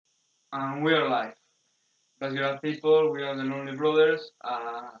and we are live. Bachelor people, we are the Lonely Brothers.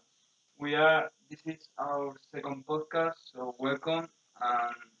 This is our second podcast, so welcome.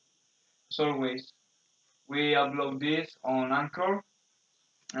 And as always, we upload this on Anchor,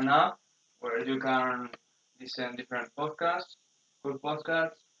 an app where you can listen different podcasts, cool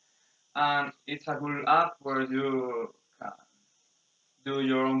podcasts, and it's a cool app where you can do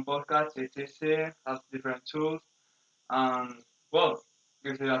your own podcast. It's easy, has different tools, and well,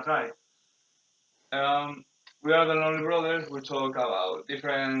 give it a try. Um, we are the Lonely Brothers. We talk about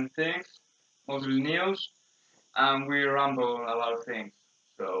different things, mostly news, and we ramble about things.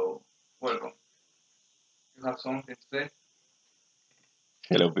 So, welcome. You have something to say?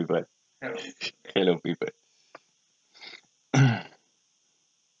 Hello, people. Hello. Hello, people.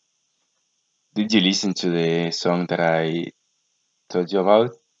 Did you listen to the song that I told you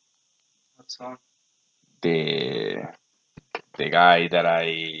about? What song? The the guy that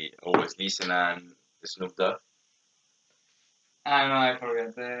I always listen and Snoop Dogg. I know, I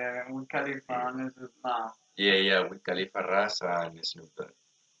forget. The Wiz Khalifa and this is now. Yeah, with Khalifa Ras and Snoop Dogg.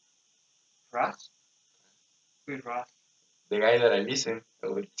 Ras? With Ras. The guy that I listen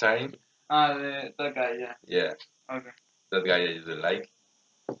all the time. That guy, yeah. Yeah, Okay. that guy I usually like.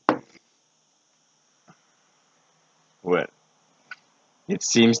 Well, it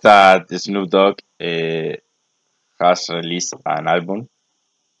seems that Snoop Dogg has released an album,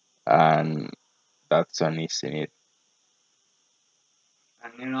 and that song is in it.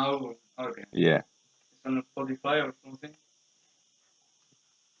 And you know, okay. Yeah, It's on Spotify or something?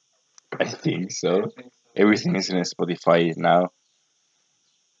 I think I so. think so. Everything is in Spotify now.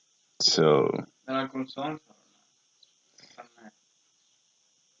 So There are cool songs or not?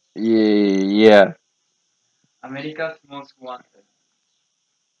 yeah, America's Most Wanted.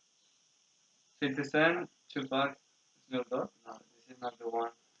 50 Cent, Tupac, Snoop Dogg? No, this is not the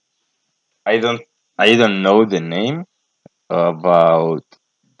one. I don't I don't know the name about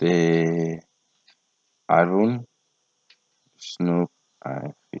the album Snoop.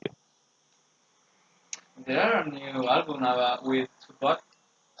 I feel. There are a new album about with Tupac.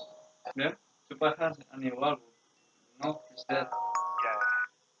 Yeah, Tupac has a new album. No, he's dead.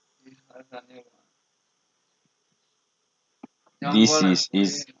 He has a new one. Young This Waller,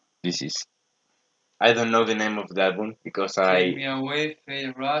 this is I don't know the name of the album because Take I Me Away,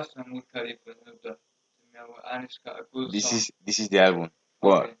 Faye Rush, and Wiz Khalifa, Snoop Dogg. Take Me Away, and it's got a good song. this is the album.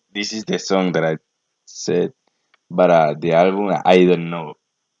 Well, Okay. this is the song that I said, but the album I don't know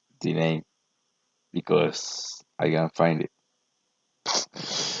the name because I can't find it.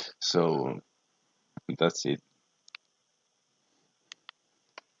 So that's it.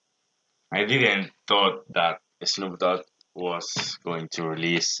 I didn't thought that Snoop Dogg was going to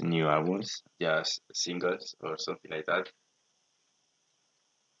release new albums, just singles or something like that.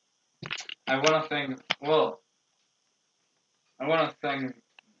 I wanna thank, well, I wanna thank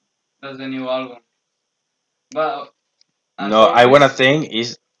that's the new album. But as No, I wanna always, think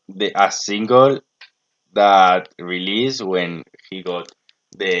is the a single that released when he got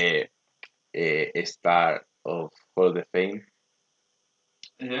the star of Hall of Fame,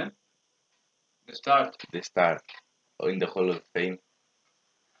 yeah, the start. the star in the Hall of Fame.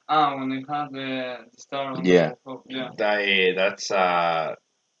 When they had the star on the Yeah, whole, yeah. that's a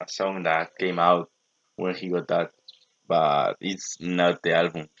song that came out when he got that, but it's not the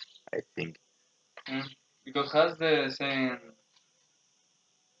album, I think. Mm. Because has the same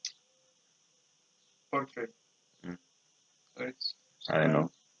portrait. Mm, So it's I don't strange. know.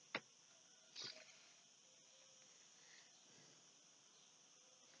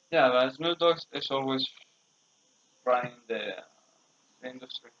 Yeah, but Snoop Dogg is always running the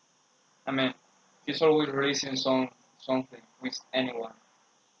industry. I mean, he's always releasing something with anyone.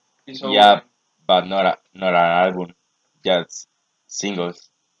 He's always Yeah, but not an album, just singles.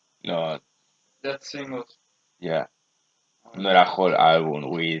 No, that singles. yeah, not a Okay. whole album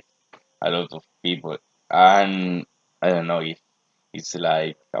with a lot of people. And I don't know if it's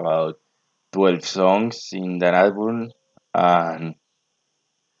like about 12 songs in that album, and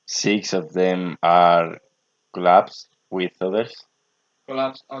six of them are collabs with others.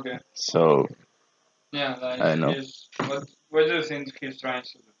 Collapse. Okay. So Yeah, I like don't know. he's what do you think he's trying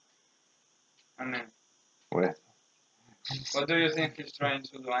to do? I mean, Well, what do you think he's trying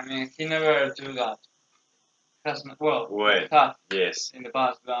to do? I mean, he never do that. Has well, well, he had yes. in the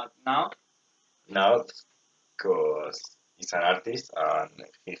past, but now, Now, because he's an artist and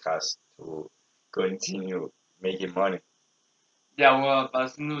he has to continue making money. yeah, well, but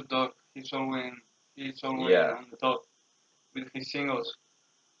Snoop Dogg, he's always Yeah, on the top with his singles.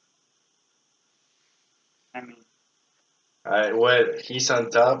 I mean, Well, he's on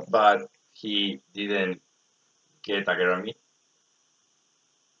top, but he didn't get a Grammy.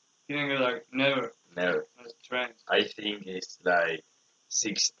 He didn't get like never. Never. That's strange. I think it's like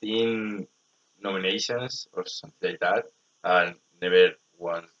 16 nominations or something like that, and never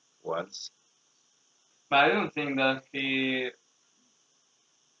won once. But I don't think that he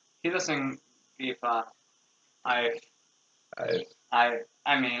doesn't give a I I,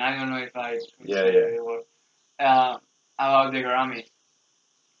 I mean I don't know if I could yeah, say yeah. the word uh, about the Grammy.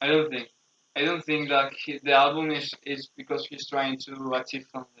 I don't think. I don't think that the album is because he's trying to achieve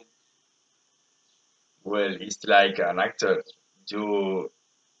something. Well, it's like an actor. You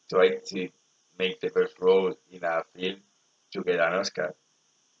try to make the first role in a film to get an Oscar.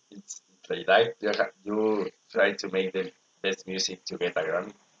 It's like that. You try to make the best music to get a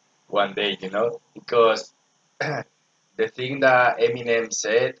Grammy one day, because the thing that Eminem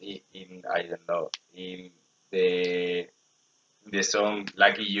said in I don't know in the the song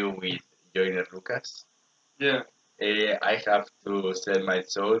 "Lucky You" with Joyner Lucas, Yeah, I have to sell my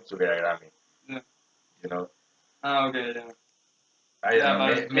soul to get a Grammy. yeah. You know, Okay, yeah. I don't Yeah, know.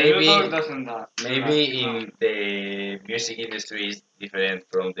 but Snoop Maybe Dogg doesn't do maybe that. No. in the music industry is different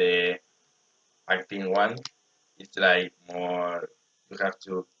from the acting one. It's like more. You have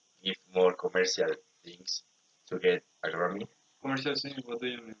to give more commercial things to get a Grammy. Commercial singing, what do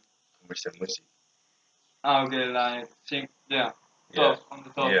you mean? Commercial music. Okay, like sing, yeah, Yeah, top on the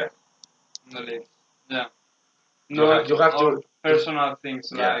top yeah. on the list. Yeah, You not you have or to personal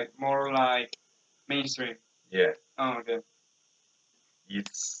things, yeah, like more like mainstream. yeah. Oh, okay.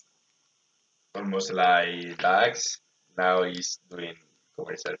 It's almost like Dax. Now he's doing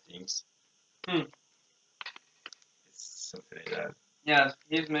commercial things. Hmm. It's something like that. Yes,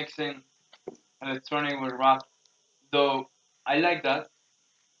 he's mixing electronic with rap, though I like that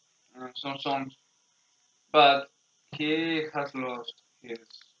some songs, but he has lost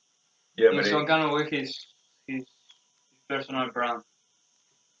Yeah, in but some kind of way his personal brand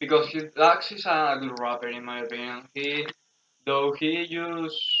because Dax is a good rapper in my opinion. Though he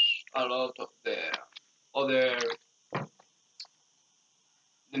used a lot of other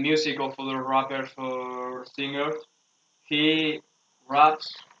the music of other rappers or singers, he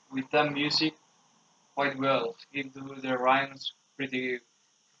raps with that music quite well. He do the rhymes pretty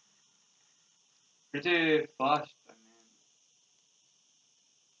fast.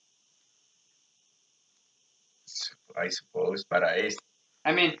 I suppose, but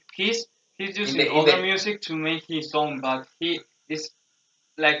I mean he's in using the other music to make his own, but he is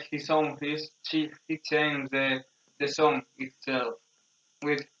like his own. He changed the song itself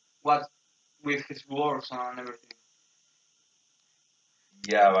with what with his words and everything.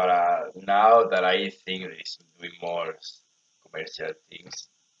 yeah, but now that I think he's doing more commercial things,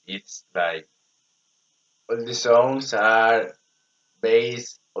 it's like all the songs are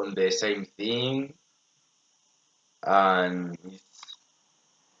based on the same thing, and it's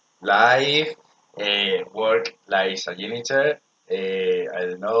life, work like a janitor. I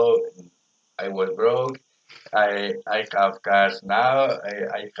don't know. I was broke. I have cars now.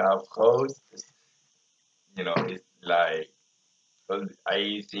 I have house. It's like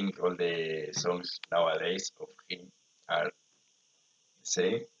I think all the songs nowadays of him are the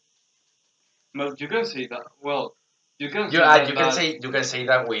same. But you can see that. Well, you can You see that. you can say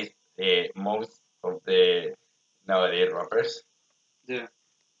that with most of the nowadays rappers, Yeah,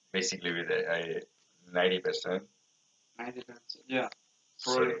 basically with 90%. 90%. Yeah,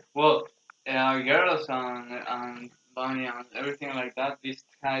 So probably. Well, girls and bunny and everything like that. These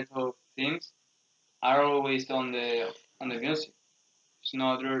kind of things are always on the music. It's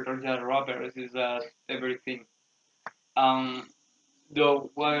not they're just rappers. It's just everything. Um, though,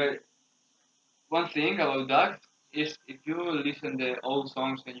 one thing about that is if you listen the old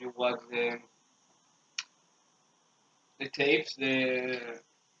songs and you watch the tapes, the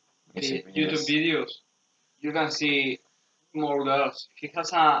music YouTube videos. videos, you can see more girls. He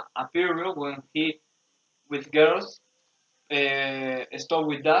has a period when he with girls stop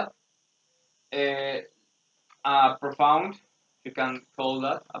with that profound. You can call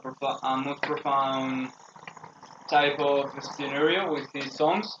that a most profound type of scenario with his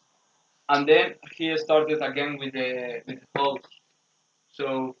songs, and then he started again with the flows.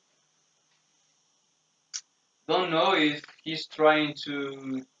 So don't know if he's trying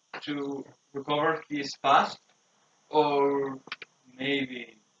to recover his past or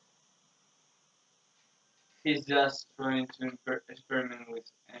maybe he's just trying to experiment with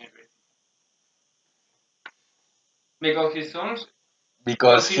everything because his songs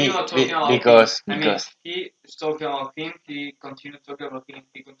Because continue he talking about him. because I mean, because he is talking about him. He continued talking about him.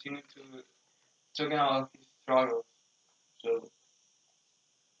 He continued to talking about his struggles. So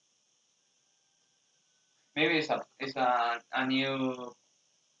maybe it's a new,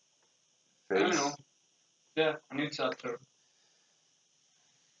 I don't know, Face. yeah, a new chapter.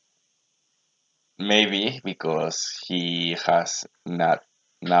 Maybe because he has not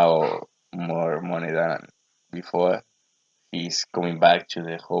now more money than before. He's coming back to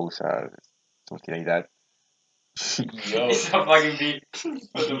the house or something like that. Yo, It's a fucking beat.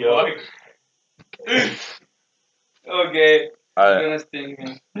 What the yo, fuck? Okay, it's uh, gonna sting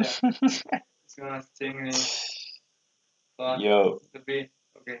me. Yeah, it's gonna sting me. Fuck yo. the beat.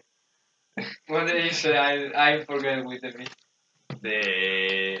 Okay. What did you say? I forget with the beat.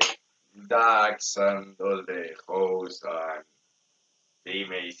 The ducks and all the hoes and the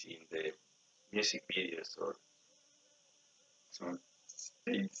images in the music videos or some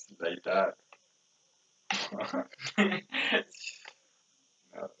things like that.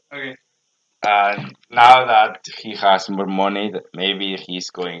 Okay. And now that he has more money, maybe he's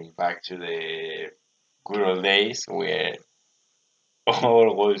going back to the good old days where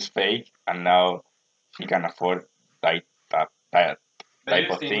all was fake, and now he can afford that But type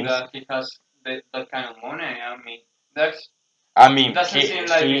you of think things. that he has that kind of money? I mean, that's I mean, doesn't seem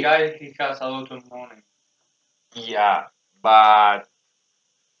like the he guy he has a lot of money. yeah, but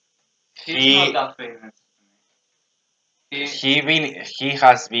He's not he that famous. He he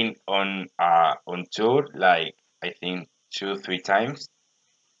has been on tour like I think 2 3 times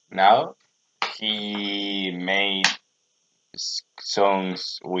now. He made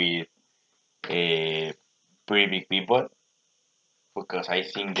songs with uh, pretty big people because I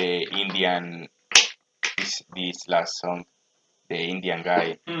think the Indian this last song, the Indian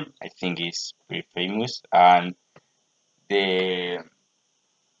guy, hmm, I think is pretty famous, and the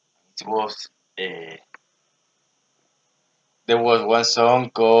it was uh, there was one song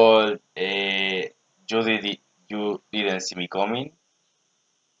called You Didn't See Me Coming,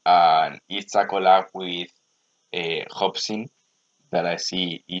 and it's a collab with Hobson that I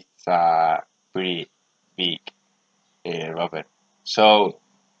see it's a pretty big rapper. So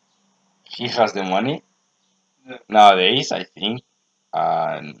he has the money yeah. nowadays, I think,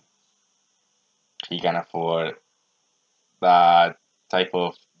 and he can afford that type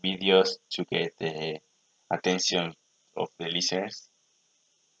of videos to get the attention of the listeners.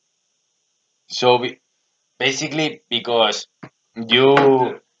 So basically, because Yeah.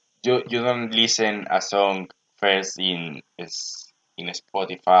 you you don't listen a song first in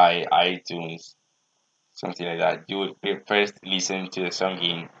Spotify, iTunes, something like that. You will first listen to the song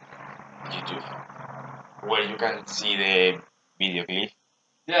in YouTube, where you can see the video clip.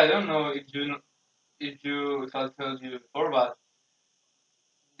 Yeah, I don't know if I told you before, but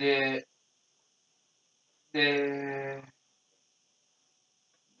the the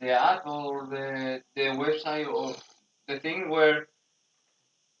the app or the website or the thing where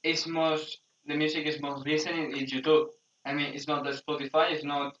it's most the music is most listening is YouTube. I mean, it's not the Spotify, it's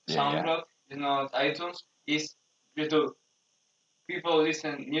not Yeah, yeah. SoundCloud, it's not iTunes, it's YouTube. People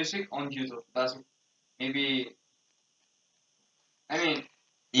listen music on YouTube. That's maybe. I mean, if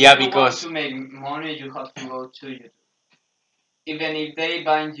Yeah, you want because to make money, you have to go to YouTube. Even if they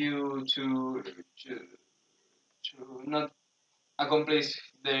bind you to not accomplish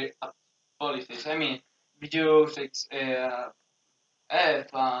their policies. I mean, videos, F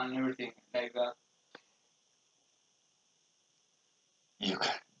and everything like that. you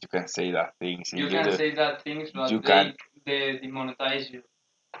can say that things in You can YouTube. say that things, You but can, they demonetize you.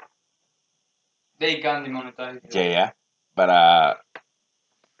 They can demonetize you. yeah, yeah. But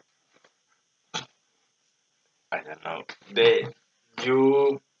I don't know.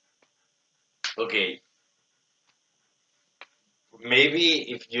 You okay?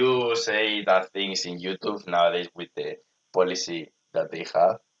 Maybe if you say that things in YouTube nowadays with the policy that they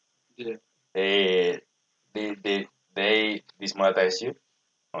have, Yeah. eh, they demonetize you.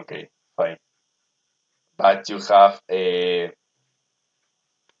 Okay, fine. But you have a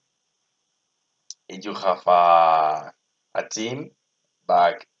team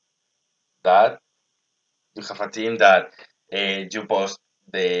back that you have a team that you post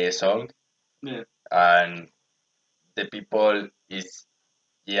the song Yeah. and the people is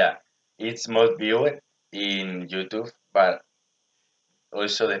yeah it's more viewed in YouTube, but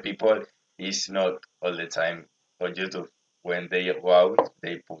also the people is not all the time on YouTube. When they go out,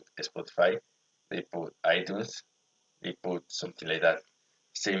 they put Spotify, they put iTunes, they put something like that.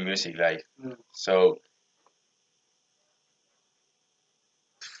 Same music live. Yeah. So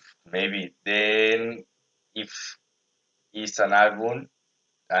maybe then if it's an album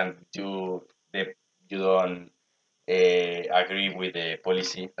and the, you don't agree with the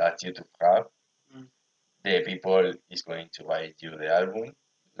policy that YouTube have, Mm. the people is going to buy you the album,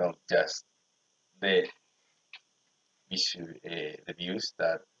 not just the the views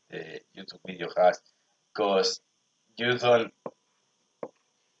that the YouTube video has, because you don't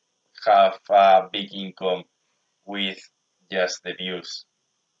have a big income with just the views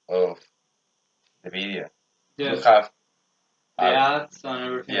of the video. You Yes, have the a ads and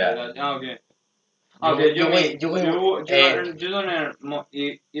everything like yeah. that. Ah, okay. You Okay, you mean you will you don't earn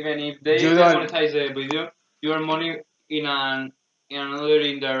even if they you don't demonetize the video, you earn money in another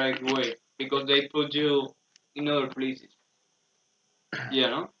indirect way because they put you in other places. Yeah,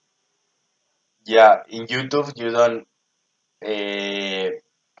 no. yeah in YouTube uh, you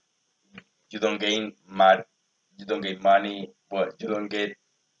don't gain you don't get money, but you don't get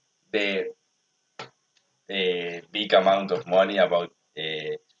the big amount of money about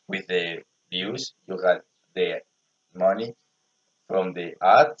with the views. You got the money from the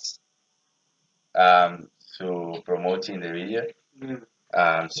ads to promoting the video,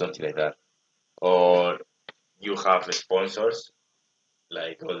 Mm. something like that. Or you have sponsors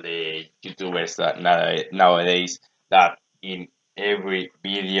like all the YouTubers that nowadays that in every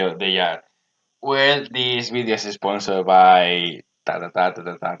video they are well this video is sponsored by ta ta ta ta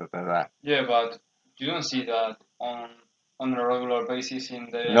ta ta ta ta. Ta. Yeah, but you don't see that on a regular basis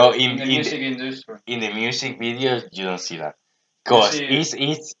No, in the music industry. in the music videos you don't see that You because see,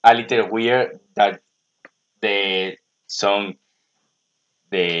 it's a little weird that the song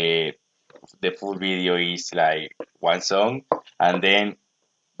the the full video is like one song and then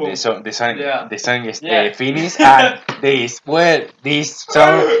boom. Yeah, the song is yeah. finished and this well this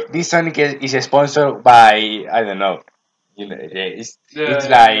song is sponsored by I don't know you know yeah, it's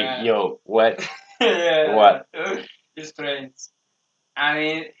like the yo what yeah, what yeah. It's strange. I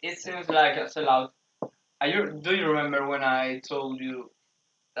mean, it seems like a sellout. Do you remember when I told you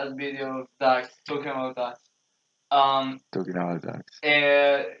that video of that talking about that? talking about that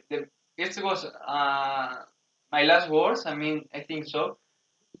The it was my last words. I mean, I think so.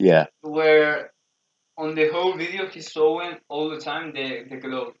 yeah Where on the whole video he's showing all the time the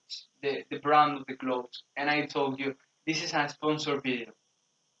clothes, the brand of the clothes, and I told you this is a sponsored video.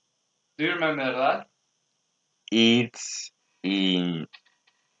 Do you remember that? it's in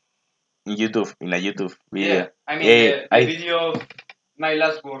YouTube in a YouTube Yeah, video I mean the I video of my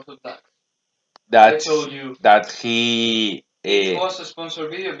last words of that. I that's told you that he it was a sponsored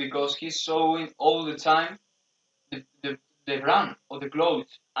video because he's showing all the time the, the, the brand of the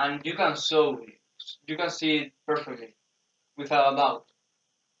clothes, and you can show it, you can see it perfectly without a doubt.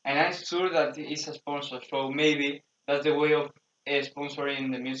 And I'm sure that it's a sponsor, so maybe that's the way of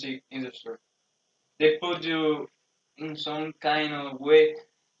sponsoring the music industry. They put you in some kind of way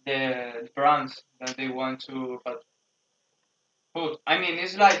the brands that they want to put. I mean,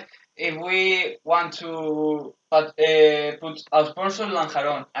 it's like if we want to put a sponsor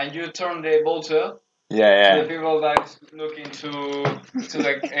Lanjaron and you turn the bottle to the yeah people that's looking to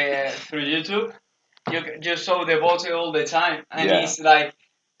the through YouTube, you show the bottle all the time, and yeah it's like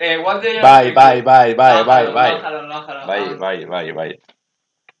what they are bye doing bye with bye bye bye Lanjaron, bye Lanjaron, Lanjaron, bye bye bye bye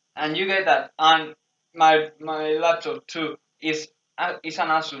and you get that. And my laptop too is an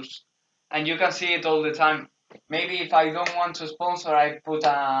Asus, and you can see it all the time. Maybe if I don't want to sponsor, I put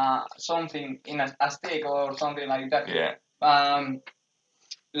something in a stick or something like that. yeah Um,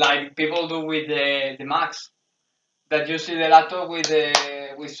 like people do with the Macs, that you see the laptop with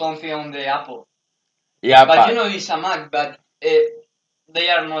something on the Apple. yeah But you but know it's a Mac, but they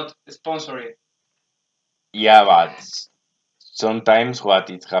are not sponsoring. yeah but sometimes what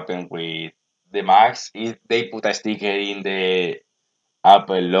it happened with the Macs is they put a sticker in the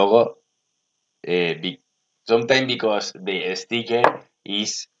Apple logo sometimes because the sticker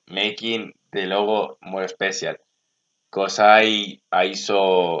is making the logo more special because I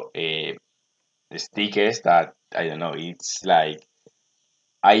saw stickers that I don't know it's like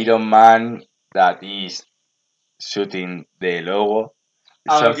Iron Man that is shooting the logo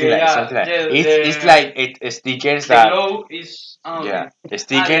Okay, yeah, something like yeah. it's like stickers The that glow is yeah okay. Ah,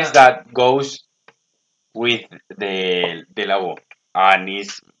 stickers yeah. that goes with the logo and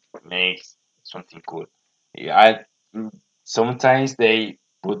it makes something cool. Yeah, sometimes they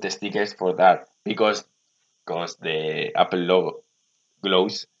put the stickers for that because the Apple logo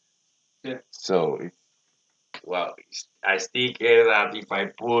glows. Yeah. So it's well, it's a sticker that if I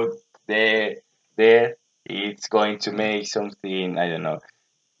put there there, it's going to make something I don't know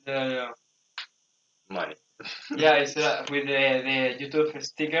Yeah, yeah. money. Yeah, it's with the YouTube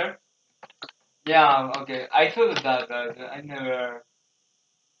sticker. Yeah, okay. I thought of that, but I never.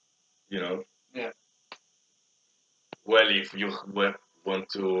 You know. Yeah. Well, if you want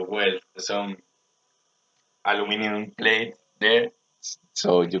to well some aluminum plate there,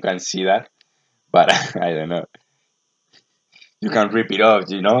 so you can see that. But I don't know. You can rip it off,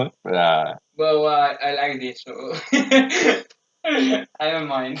 you know. Well, I like this, so I don't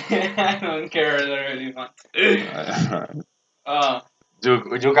mind. I don't care really much. Uh,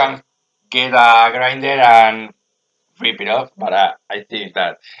 you can get a grinder and rip it off, but I think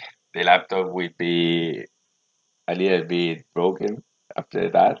that the laptop will be a little bit broken after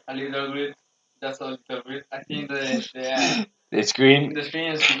that. a little bit, just a little bit. I think the The screen, the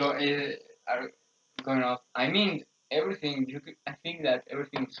screen are going off. I mean, everything. I think that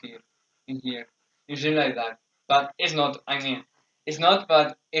everything is here, in here. You seem like that, but it's not. I mean, it's not.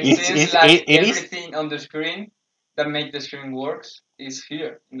 But it seems like it is everything on the screen that make the screen works is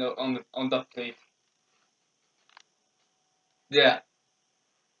here in the on that plate. Yeah,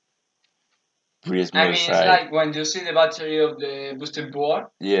 pretty I smooth mean, it's side. like when you see the battery of the boosted board.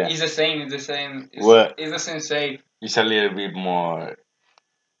 Yeah. It's the same. It's the same. Well, It's the same shape. it's a little bit more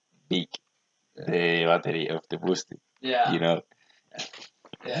big, Yeah. the battery of the boosted. Yeah. You know.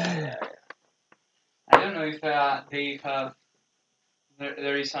 Yeah. I don't know if they have.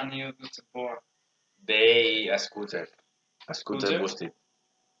 There is a new boosted board. They a scooter Scooter? boosted.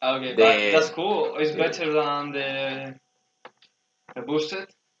 Okay, but The that's cool. It's the better than the boosted,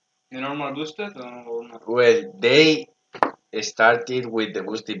 the normal boosted, or not? well, they started with the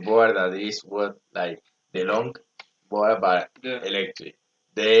boosted board that is what like the long board but The electric.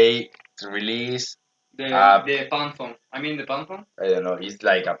 They release the Phantom. I mean the Phantom. I don't know, it's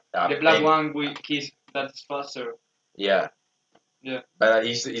like a The black pen. one with keys that's faster. Yeah, Yeah, but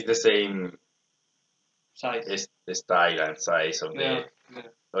it's the same size. style and size of the Yeah, yeah,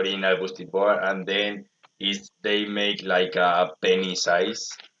 original boosted board, and then is they make like a penny size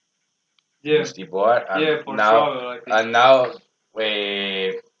yeah, boosted board, yeah. For travel, I think. and now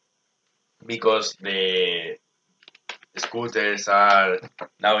because the scooters are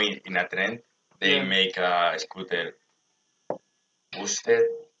now in a trend, they Yeah, make a scooter boosted.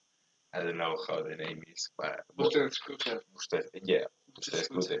 I don't know how the name is, but boosted scooter. boosted, yeah, Boosted boosted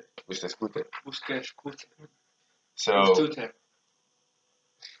scooter. scooter, boosted scooter. Boosted scooter. So Scooter.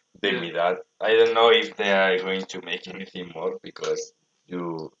 they Yeah. made that. I don't know if they are going to make anything more because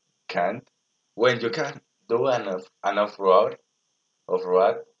you can't. When you can do an off road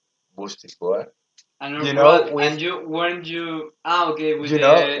boosted board, And you a know, rod, with and you weren't you okay with you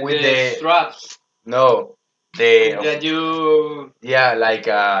know with the the straps no the of that you yeah like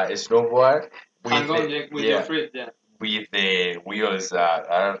a snowboard with hang on the with your yeah feet, yeah. with the wheels that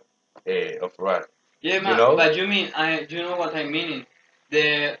are off road. Yeah, You man, know? but you mean you know what I mean?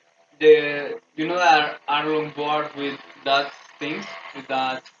 The you know that are on board with that things with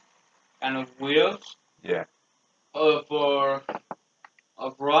that kind of wheels Yeah. for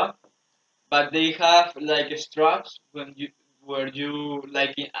of rod, but they have like straps when you where you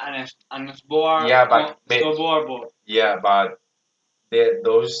like in an snowboard Yeah, on snowboard board. yeah, but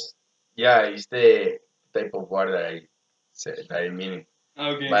those yeah, it's the type of board that I said that I mean.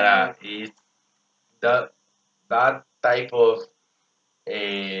 Okay, But yeah. it's that that type of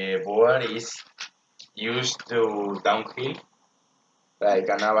board is used to downhill like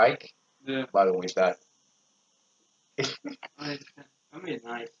on a bike, Yeah. but with that. I mean,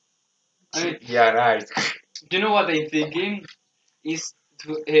 nice. I mean, Yeah, nice. you know what I'm thinking is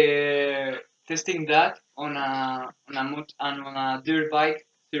to testing that on a dirt bike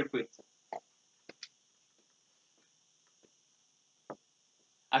circuit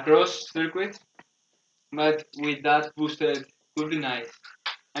across circuit, but with that boosted could be nice.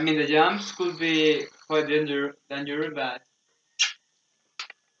 I mean, the jumps could be quite dangerous, but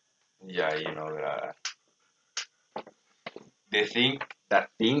Yeah, you know the thing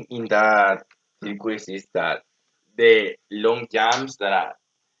thing in that circuit is that the long jumps that are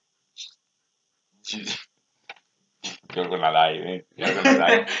you're gonna lie, man. You're gonna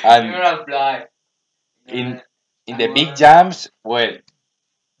lie. you're And gonna fly. in in I the big want. jumps, well,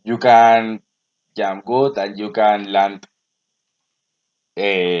 you can jump good and you can land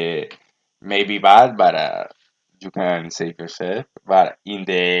uh, maybe bad, but you can save yourself. But in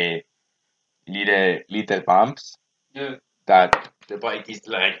the little bumps, Yeah. that the bike is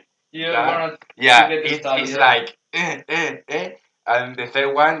like You're that. gonna you Yeah, get stuck. it's Yeah. like and the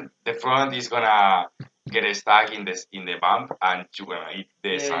third one, the front is gonna get stuck in the bump, and you're gonna eat the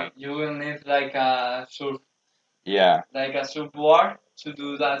Yeah, sand. you will need Yeah, like a surfboard to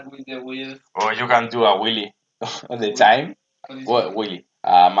do that with the wheel. or you can do a wheelie all the Wheel. time. What is What it? wheelie?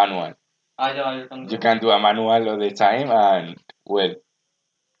 Manual. Yeah, you can You do. can do a manual all the time, and well,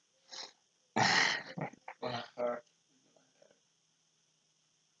 Gonna hurt.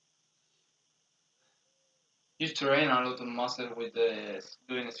 You train a lot of muscle with the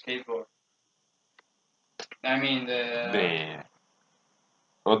doing skateboard. I mean The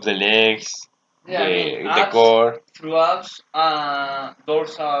of the legs, yeah, I mean the abs core. through abs,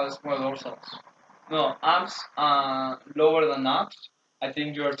 dorsals, well dorsals. No, abs, lower than abs. I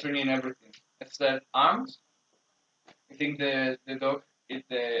think you are training everything except arms. I think the dog is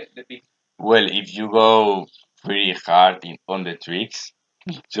the big. Well, if you go pretty hard on the tricks,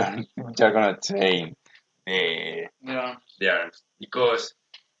 you're, you're gonna train Yeah. the arms because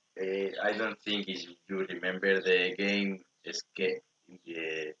I don't think if you remember the game Escape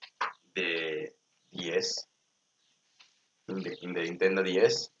the DS in the Nintendo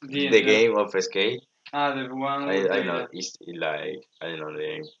DS, Yes, the yeah. game of Skate. The one I with I the know yeah. it's like I don't know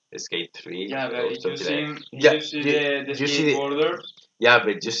the Skate 3 Yeah, but or if you something see like him, that. if Yeah, you see the you see skateboarder, yeah,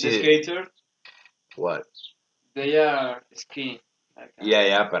 but you the see skater, what? they are skiing. Like, Yeah,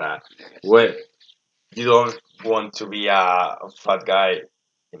 yeah, but well, you don't want to be a fat guy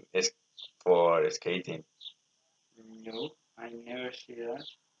for skating. no, I never see that.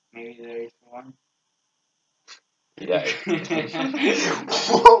 Maybe there is one. Yeah.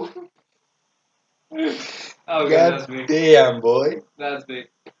 Okay, God that's big. damn, boy. That's big.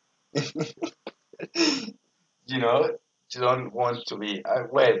 You know, you don't want to be.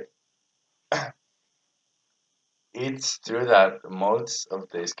 Well, it's true that most of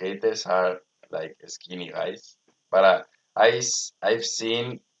the skaters are like skinny guys, but I've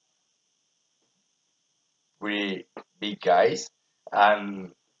seen pretty big guys,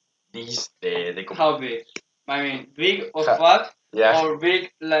 and these the How big? I mean, big or ha, fat, yeah, or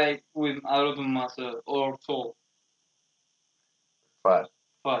big like with a lot of muscle, or tall, fat,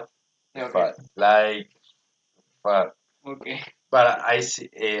 fat. Yeah, okay, fat, like fat. okay. But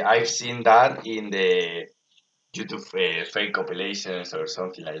I've seen that in the YouTube fake compilations or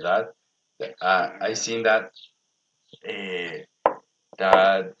something like that. I've seen that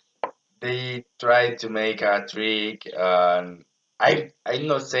they try to make a trick, and I'm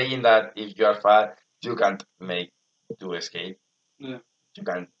not saying that if you are fat you can't make to escape. Yeah, You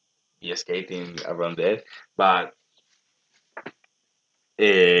can be skating around there, but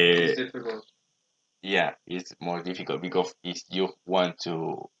it's uh, difficult. yeah, it's more difficult because if you want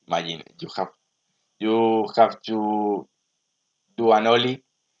to imagine you have to do an ollie,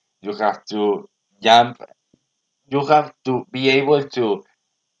 you have to jump, you have to be able to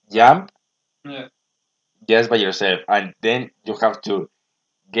jump Yeah, just by yourself, and then you have to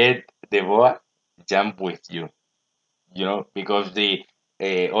get the ball jump with you. You know, because the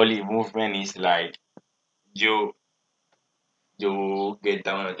ollie movement is like you you get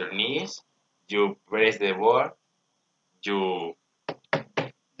down on your knees, you press the ball, you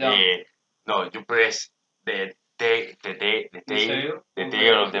jump. no, you press the The tail tail the of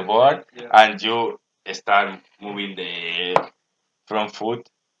tail of the the board, skate. Yeah. and you start moving the front foot,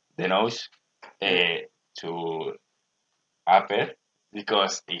 the nose, Yeah. to upper,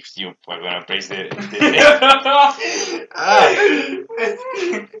 because if you were gonna press the tail,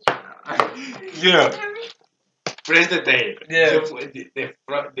 you know, press the tail, Yeah. you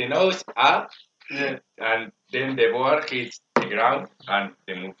put the nose up, Yeah. and then the board hits the ground, and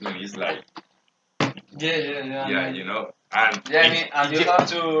the movement is like Yeah, yeah, yeah. yeah, you know, and Yeah, I mean, and you have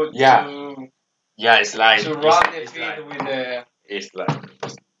to yeah, yeah, it's like to run the feet with the it's like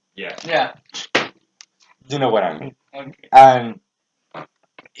yeah, yeah. you know what I mean. Okay. And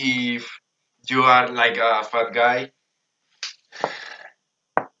if you are like a fat guy,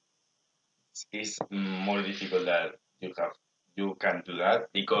 it's more difficult that you can do that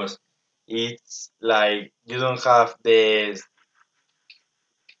because it's like you don't have you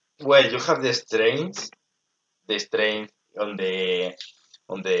have the strength on the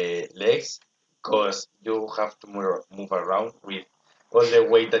legs because you have to move around with all the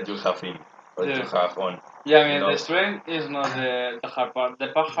weight that you have you Yeah. have on. Yeah, I You mean, the know, strength is not the hard part. The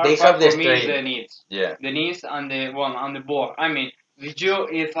they hard have part the for me is strength. the knees. Yeah, The knees and the one on the board. I mean,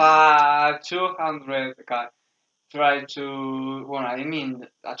 if a 200 guy try to, well, I mean,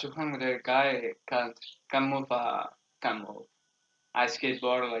 a 200 guy can move a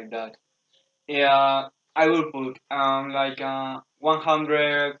skateboard like that. Yeah, I will put like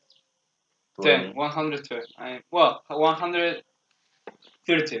 110, 20. 110. Well,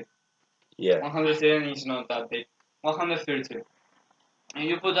 130. Yeah, 110 is not that big. 130. And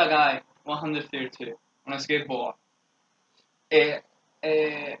you put a guy 130 on a skateboard,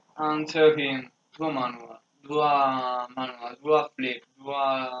 and tell him do a flip, do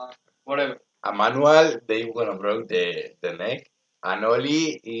a whatever. a manual they gonna break the neck. An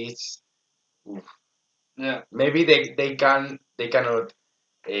ollie is oof. Yeah, Maybe they cannot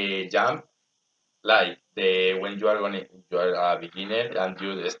jump, like the when you are a beginner and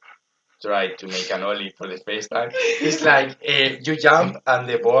you just try to make an ollie for the first time. It's like you jump and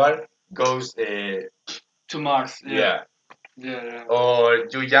the board goes To Mars. yeah, Yeah. or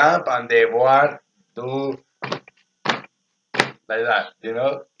you jump and the board do like that. You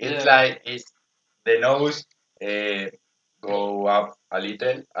know, it's Yeah. like it's the nose go up a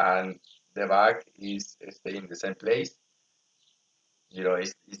little and the back is stay in the same place. You know,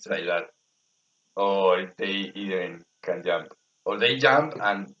 it's like that. Or they even can jump, or they jump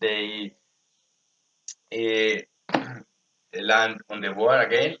and they uh, land on the board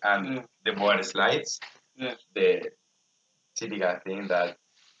again, and Yeah. the board slides. Yeah. The typical thing that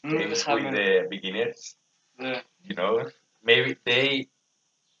games with Happen. the beginners. Yeah. You know, maybe they.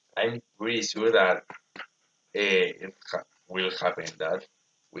 I'm pretty sure that will happen that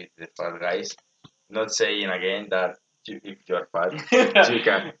with the fat guys. Not saying again that if you're fat,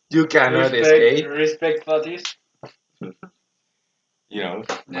 you cannot escape. Respect fatties. You know,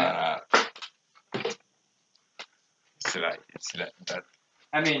 Yeah. but it's like that.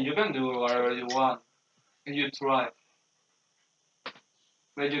 I mean, you can do whatever you want if you try,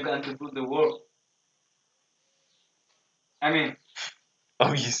 but you can't put the work. I mean,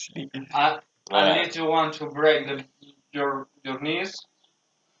 Obviously, at but least you want to break your knees,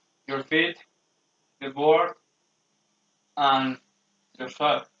 your feet, the board, and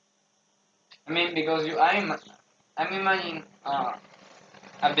yourself. I mean, because I'm imagining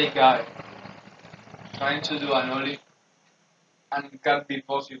a big guy trying to do an ollie, and it can be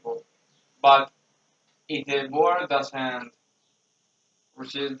possible. But if the board doesn't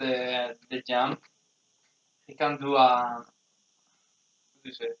receive the jump, he can do what do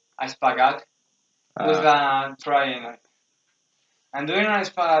you say, a spagat with a triangle. And doing an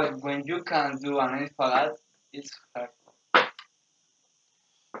spagat when you can do an spagat, it's hard.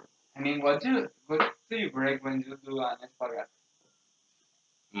 I mean, what do you break when you do an spagat?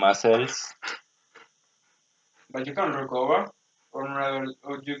 muscles. But you can recover, or never,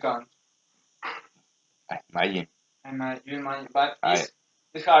 or you can. Imagine. But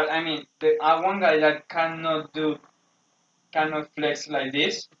it's hard. I mean, the one guy that cannot flex like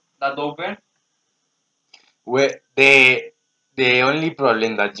this, that open. Well, the only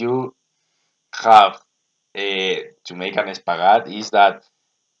problem that you have to make an spagat is that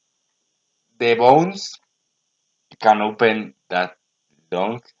the bones can open that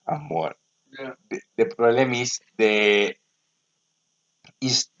long and more. Yeah. The problem is the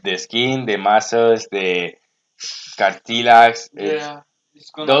skin, the muscles, the cartilage. Yeah, it's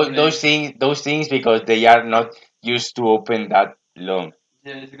gonna bleed. Those things because they are not used to open that long.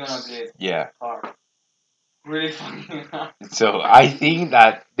 Yeah, it's gonna bleed Yeah. hard. Really funny. So I think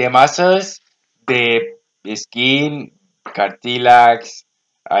that the muscles, the skin, cartilage,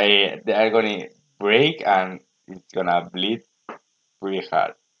 they are gonna break and it's gonna bleed pretty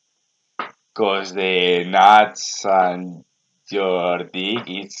hard. Cause the nuts and your dick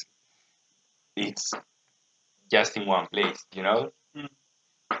it's just in one place, you know. Mm.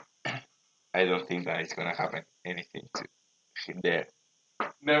 I don't think that it's gonna happen anything to there.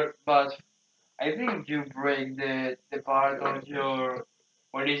 But I think you break the part of your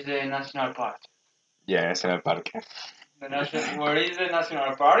what is the national park? Yeah, national park. The national what is the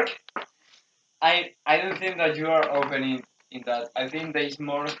national park? I don't think that you are opening in that. I think there is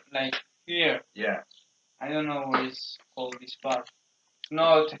more like here. Yeah. I don't know what is called this part.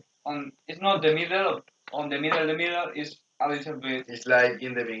 Not on. It's not the middle. On the middle, the middle is a little bit. It's like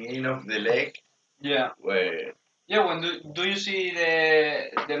in the beginning of the leg Yeah. where Yeah. When do you see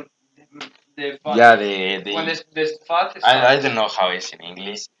the fat? yeah When the the fat I starts. don't know how it's in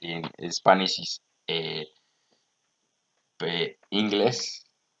English. In Spanish is English.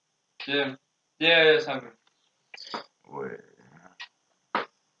 Yeah. Yeah. Exactly. Where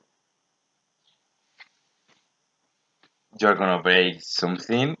you're gonna break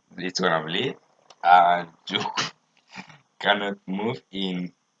something, it's gonna bleed, and you cannot move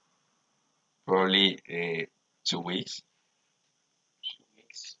in probably 2 weeks. 2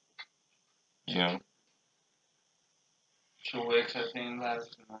 weeks. You know. 2 weeks. I think that's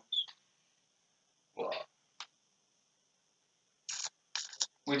months. Well,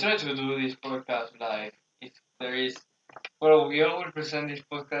 we try to do this podcast like if there is. Well, we always present this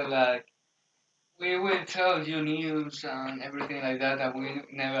podcast like we will tell you news and everything like that, and we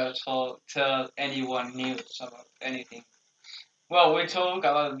never tell anyone news about anything. Well, we talk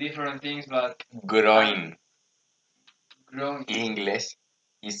about different things, but Growing. growing, English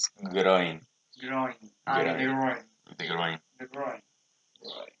is growing. growing, and the Growing. growing, The growing. the growing,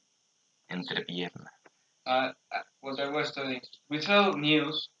 growing. Entrepierna. What I was studying, we tell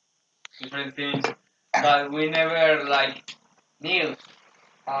news, different things, but we never like knew.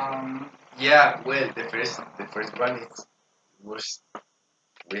 Um, Yeah, well, the first one is was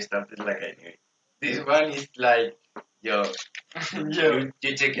we started like I knew it. This one is like, yo, yeah.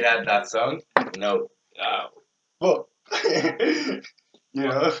 you check it out that song? No. Well, you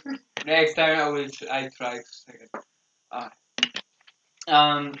know. Next time I try to sing it. Uh,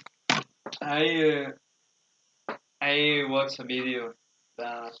 um, I I watched a video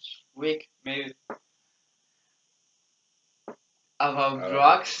last week maybe about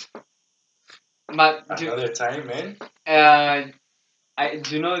drugs, but Another time, man. I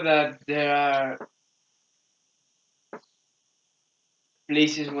do know that there are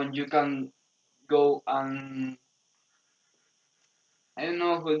places when you can go and I don't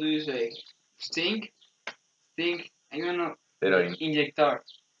know how do you say stink stink I don't know Heroin. injectar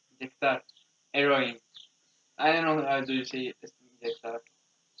heroin I don't know how do you say injectar.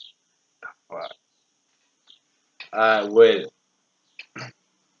 Well,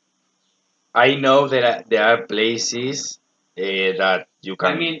 I know that there are places that you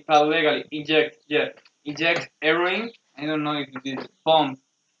I can. mean legally inject heroin. I don't know if it is pump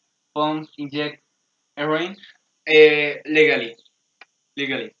inject heroin legally.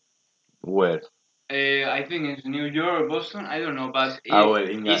 Where? I think it's New York or Boston. I don't know, but Well,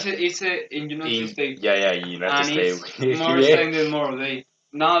 in it's in United States, yeah, yeah, United and States. it's more Yeah. extended nowadays.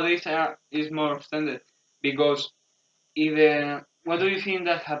 Nowadays, is more extended because even what do you think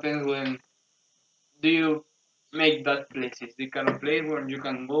that happens when do you make that places the kind of place where you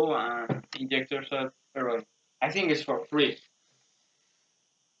can go and inject yourself heroin? I think it's for free.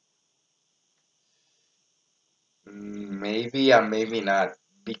 Maybe and maybe not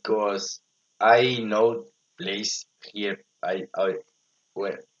because I know place here. I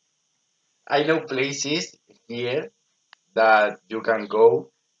well, I know places here that you can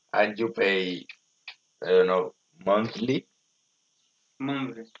go and you pay, I don't know, monthly,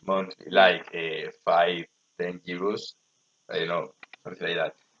 Monthly. like 5, 10 euros, I don't know, something like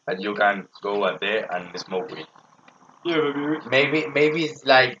that, and you can go out there and smoke weed. Yeah, Maybe it's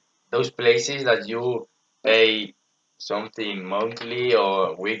like those places that you pay something monthly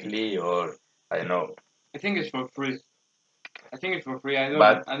or weekly or I don't know. I think it's for free. I think it's for free.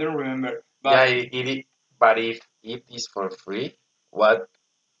 But I don't remember. yeah, But but if it is for free, what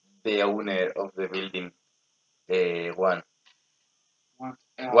the owner of the building want?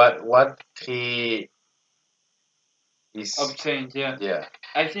 what? What he is? Obtain, yeah. Yeah,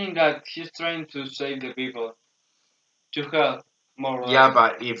 I think that he's trying to save the people, to help more or yeah. less.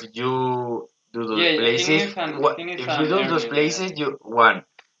 But if you do those Yeah, places, I think it's if you an do those earning, yeah. places,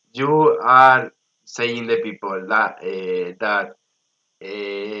 you are saying the people that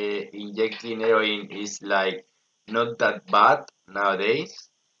injecting heroin is like not that bad nowadays.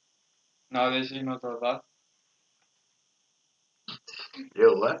 No, this is not that bad. You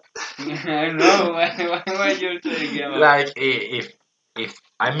know what? I know, why you saying about? Like if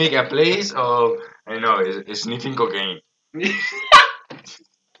I make a place of I don't know sniffing cocaine.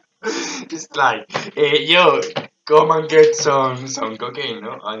 It's like yo come and get some cocaine.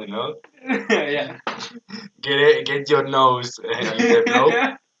 No, I don't know. yeah. Get your nose a little blow.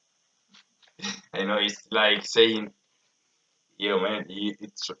 I know it's like saying yo man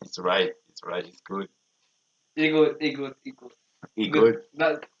it's right it's good It good. it's Good. good.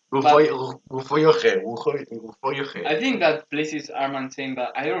 That, but Good for your head. Good for your I head. think that places are maintained,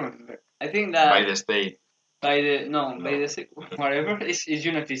 but I don't remember. I think By that the state. by the no, by No. the whatever is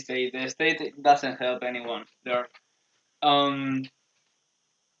United States. The state doesn't help anyone there. Um,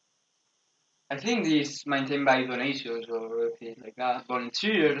 I think this maintained by donations or everything like that,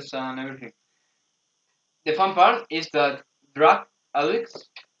 volunteers and everything. The fun part is that drug addicts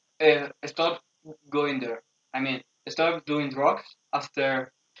stop going there. I mean, stop doing drugs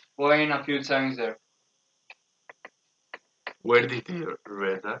after going a few times there. Where did you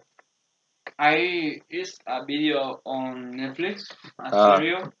read that? I is a video on Netflix, a Ah,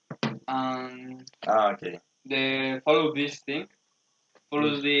 series, and okay. they follow this thing,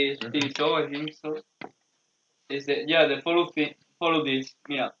 follow this Mhm. TV show. I think so. Is the yeah they follow this.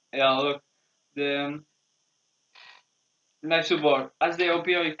 Yeah, look the life support as the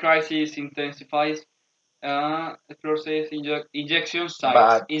opioid crisis intensifies. Explosive injection sites.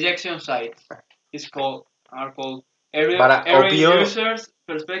 But Injection sites is called are called heroin opio. users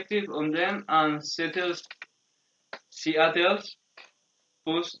perspective on them and Seattle's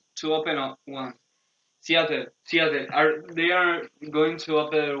push to open up one. Seattle are they are going to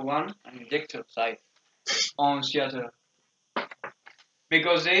open one an injection site on Seattle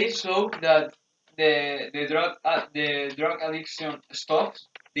because they saw that the drug addiction stops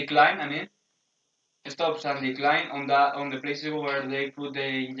decline. I mean, stops and decline on the places where they put the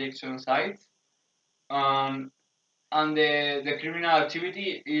injection sites. Um, and the criminal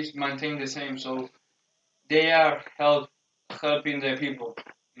activity is maintained the same. So they are helping the people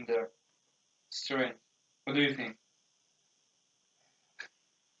in their strength. What do you think?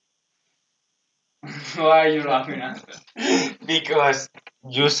 Why are you laughing at that? Because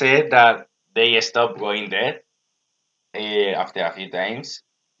you said that they stopped going there after a few times,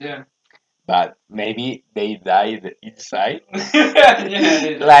 Yeah. but maybe they died inside, Yeah,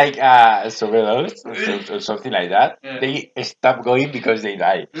 they died. like overdose or something like that. Yeah. They stop going because they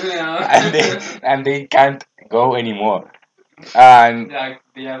die, and they Yeah. and they can't go anymore. And Like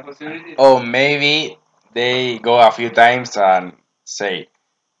the possibility. or maybe they go a few times and say,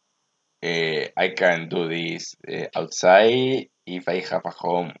 I can do this outside if I have a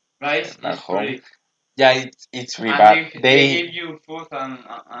home Right? at It's home. free. Yeah, it's free, And but they give you food and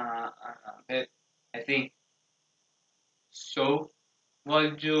bed, I think. So,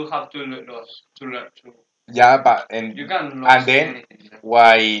 what you have to lose to learn to. yeah, but You can and lose then anything there.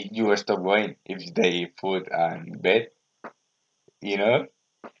 why you stop going if they food and bed? You know,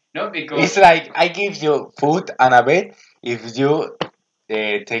 No, it's because like I give you food and a bed if you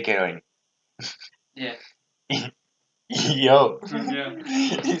take heroin. yeah, Yo, yeah,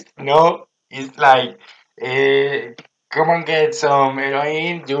 no, it's like come and get some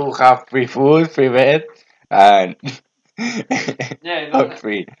heroin. You have free food, free bed, and yeah. not Don't.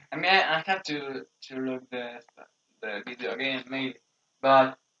 free. I mean, I have to look the video again, maybe.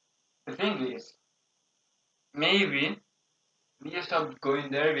 But the thing is, maybe we stop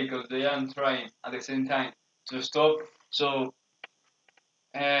going there because they are trying at the same time to stop. So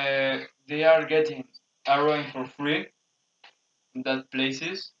they are getting heroin for free in that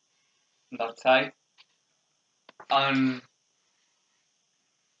places, in that site, and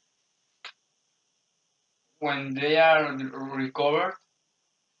when they are recovered,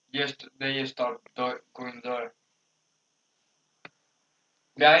 just they start going there.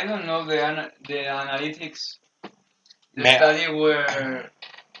 But I don't know the analytics, the Me- study where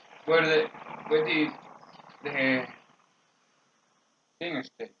the where the thing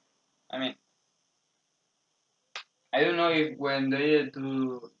stay. I mean, I don't know if when they did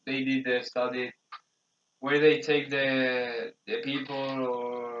the study where they take the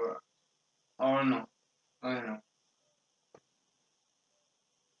people or no. I don't know.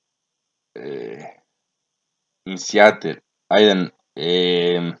 uh, in Seattle, I don't.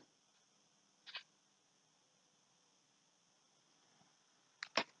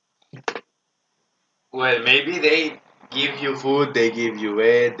 Well, maybe they give you food, they give you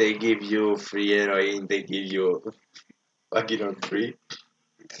bed, they give you free heroin, they give you fucking on free.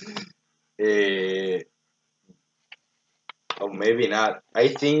 Uh, or maybe not. I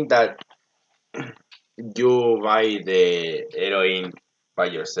think that you buy the heroin by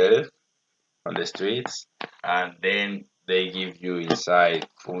yourself on the streets, and then they give you inside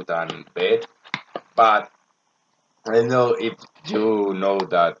food and bed. But I don't know if you know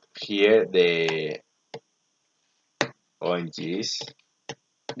that here the ONGs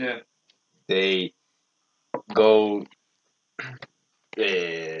Yeah, they go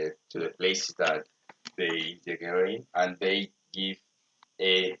to the places that they inject heroin and they give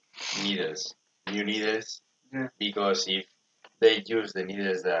uh, needles, new needles, yeah. because if they use the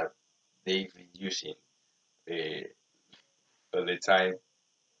needles that they've been using uh, all the time,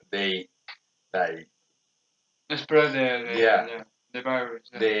 they like Spread yeah the virus.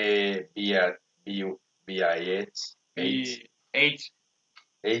 Yeah. the VIH AIDS B H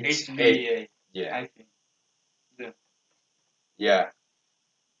AIDS A HVA. yeah I think. Yeah. yeah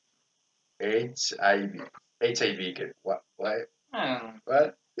HIV what I don't know.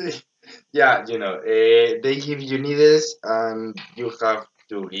 what yeah they give you needles and you have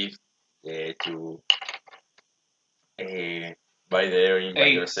to give to by the heroin by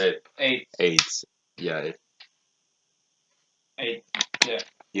AIDS. yourself AIDS. AIDS yeah AIDS. Yeah.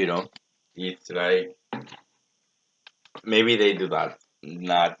 you know it's like maybe they do that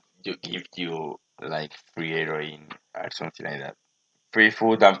not to give you like free heroin or something like that free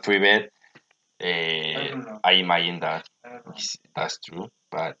food and free bed I don't know. I imagine that I don't know. that's true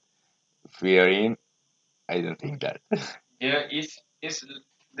but free heroin I don't think that Yeah, it's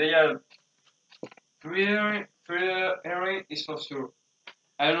they are free heroin is for sure.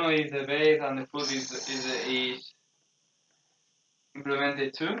 I don't know if the base and the food is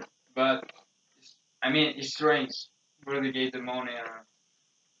implemented too, but I mean it's strange where they get the money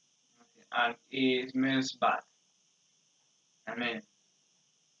and it smells bad. I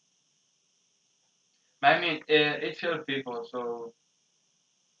mean, it helps people. So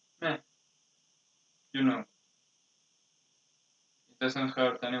meh, you know, it doesn't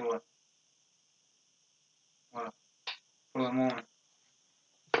hurt anyone. Well, for the moment.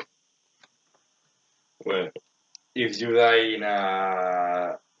 Well, if you die in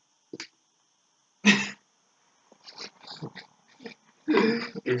a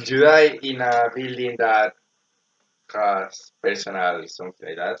if you die in a building that has personal something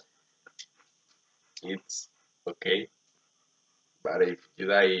like that, it's okay. But if you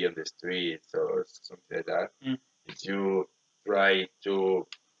die on the streets or something like that, Mm. if you try to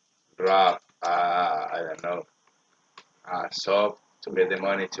rob, I don't know, a shop to get the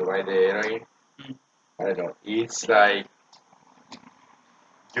money to buy the heroin, Mm. I don't know. It's like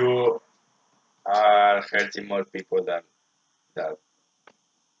you are hurting more people than that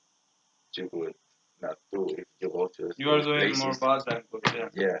you would not do if you go to You are those doing more places. bad than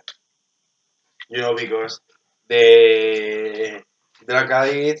good, yeah. Yeah, because the drug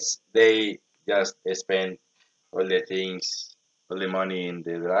addicts they just spend all the things, all the money in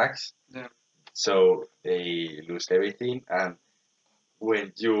the drugs, Yeah. so they lose everything. And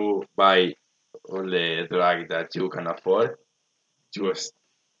when you buy all the drug that you can afford, you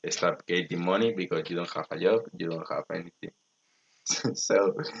start getting money because you don't have a job, you don't have anything.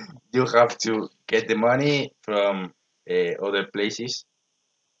 So you have to get the money from other places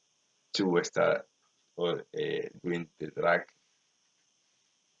to start doing the drug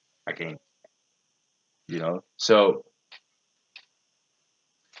again. So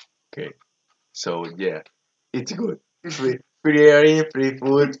okay, so yeah, it's good. Free air, free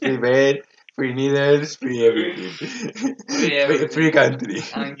food, free bed, free needles, free everything. Free everything. Free country.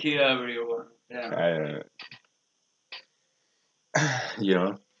 And kill everyone. Yeah. Uh, you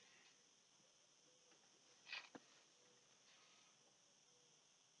know,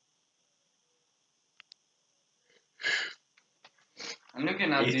 I'm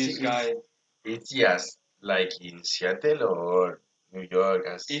looking at it's this guy. it's just like in Seattle or New York,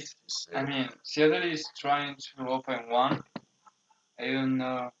 as If you said. I mean, Seattle is trying to open one. I don't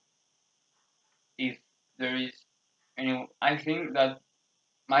know if there is any. I think that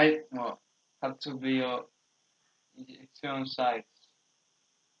might have to be a injection sites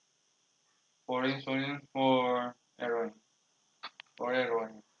for insulin for heroin.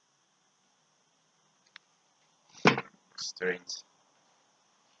 Strange.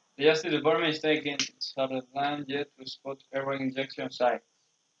 The Justice Department is taking started plan yet to spot heroin injection sites.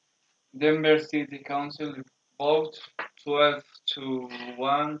 Denver City Council voted 12 to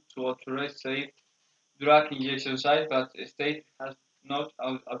 1 to authorize safe drug injection sites, but the state has not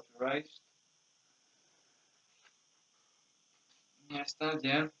authorized. Ya está,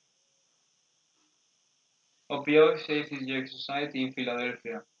 yeah. Opioid safe injection site in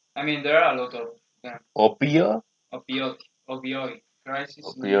Philadelphia. I mean, there are a lot of them. Opio? Opioid crisis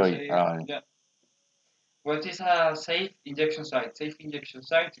in Opioid. USA. Yeah. What is a safe injection site? Safe injection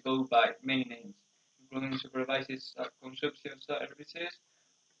sites go by many names, including supervised consumption services,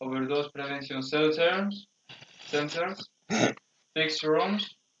 overdose prevention centers, fixed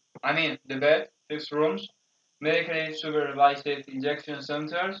rooms. I mean, the bed, fixed rooms, medically supervised injection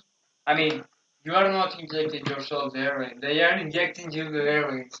centers. I mean, you are not injecting yourself the heroin. They are injecting you the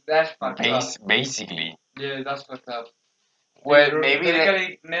heroin. That's fucked up. Basically. Yeah, that's fucked up. Well, maybe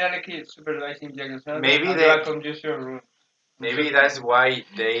Medically supervised injection centers maybe and they drug consumption room. maybe that's why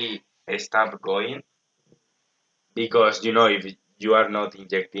they stop going, because if you are not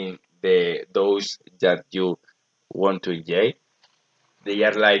injecting the dose that you want to inject, they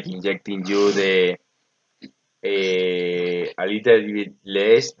are like injecting you the a little bit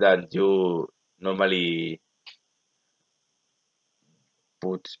less than you normally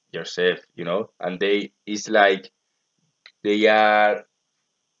put yourself, and it's like they are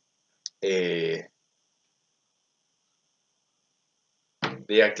uh,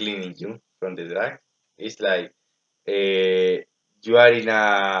 cleaning you from the drug. It's like you are in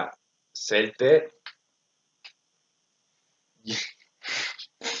a shelter.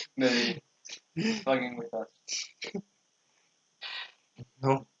 Maybe fucking with us.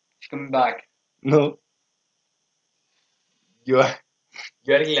 No, She's coming back. no, you are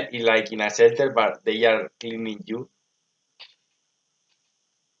like in a shelter, but they are cleaning you.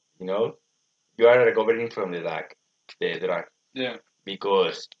 You are recovering from the drug. Yeah.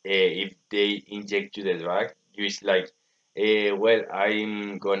 Because if they inject you the drug, you is like, well,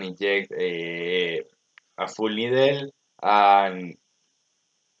 I'm gonna inject a full needle, and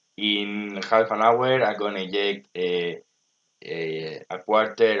in half an hour I'm gonna inject a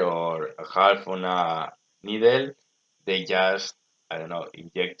quarter or a half on a needle. They just, I don't know,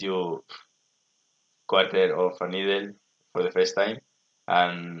 inject you quarter of a needle for the first time,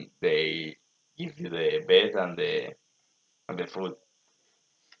 and they give you the bed and the food.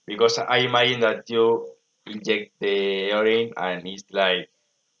 Because I imagine that you inject the urine and it's like,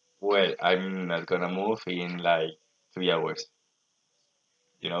 well, I'm not gonna move in like 3 hours,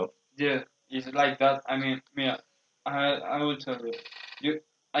 you know? Yeah, it's like that. I mean, Mia, I will tell you, you,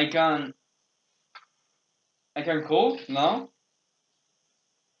 I can, I can call now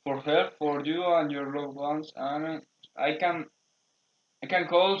for help for you and your loved ones, and I can, I can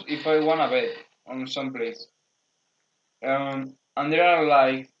call if I want a bed on some place. And there are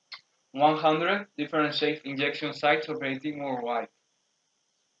like 100 different safe injection sites operating worldwide.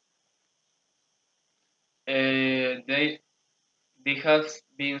 They have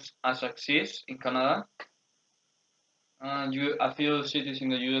been a success in Canada, and a few cities in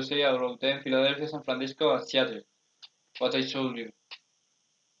the USA, out of them, Philadelphia, San Francisco, and Seattle. What I told you.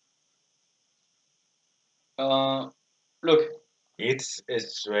 Uh, Look, It's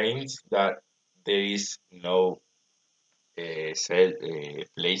strange that there is no place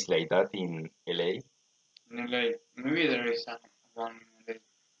like that in LA. in LA, maybe there is one in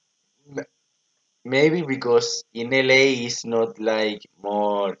Maybe because in LA it's not like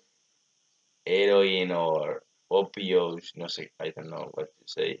more heroin or opioids, no sé, I don't know what to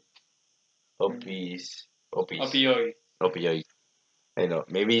say. LA. Opis, opis, Opioid. opioid. I know.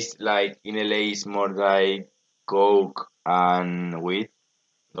 Maybe it's like in LA it's more like coke and weed,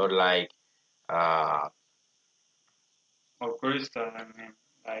 not like uh Or crystal, I mean,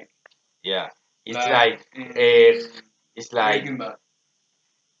 like, yeah. It's like like in it's like Breaking Bad.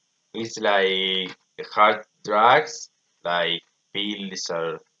 it's like hard drugs, like pills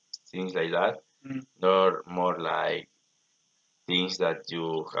or things like that, Mm. not more like things that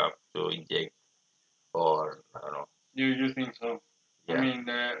you have to inject or I don't know. You think so? I Yeah, mean,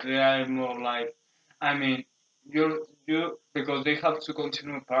 they are more like, I mean, you because they have to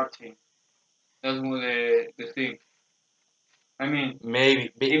continue partying. That's what the thing. I mean,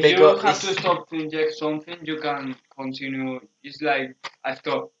 maybe if you because have to it's stop to inject something, you can continue. It's like a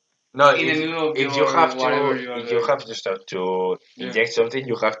stop no in the middle of if you your have whatever to you are if you doing. have to start to Yeah, inject something,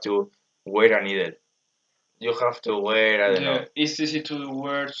 you have to wear a needle. You have to wear I don't know. yeah. It's easy to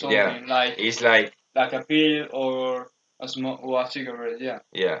wear Yeah, something like it's like a pill or a smoke or a cigarette. Yeah,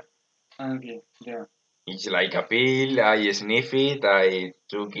 yeah, okay, yeah, it's like a pill. I sniff it. I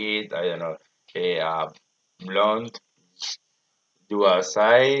took it. I don't know. A blunt. You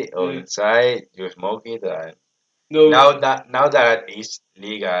outside or yeah. inside. You smoke it. And No, now that it's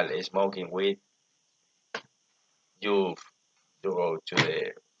legal smoking weed, you you go to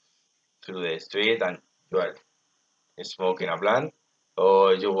the street and you are smoking a blunt,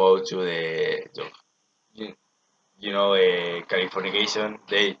 or you go to you, you know Californication.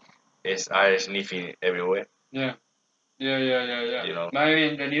 They are sniffing everywhere. yeah. Yeah, yeah, yeah, yeah. You know. But I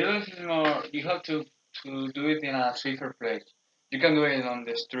mean, the needles is more. You have to do it in a safer place. You can do it on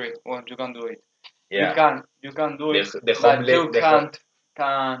the street, or you can do it. Yeah. You can do it, The but homeless you can't.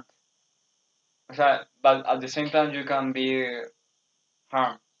 O sea, but at the same time, you can be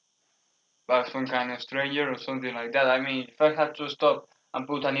harmed by some kind of stranger or something like that. I mean, if I had to stop and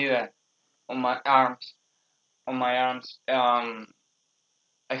put a needle on my arms, on my arms,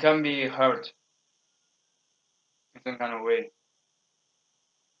 I can be hurt in some kind of way.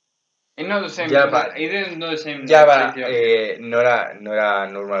 It's not the same yeah, because but it isn't not the same yeah, like but crazy as you. not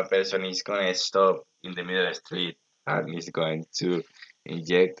a normal person is gonna stop in the middle of the street and is going to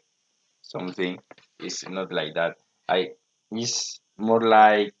inject something. It's not like that. It's more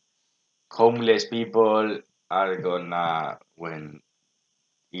like homeless people are gonna when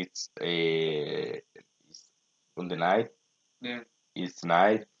it's on the night. Yeah. It's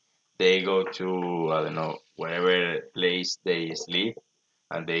night. They go to I don't know wherever place they sleep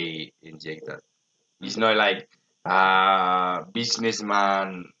and they inject that. It's not like a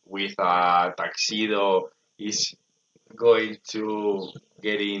businessman with a tuxedo is going to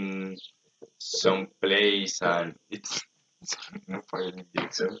get in some place and it's not for an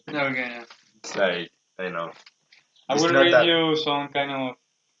injection. Okay. It's like I don't know. I It's will not read that. you some kind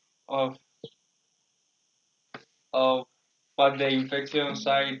of of what the infection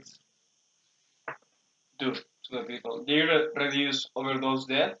sites do to the people. They reduce overdose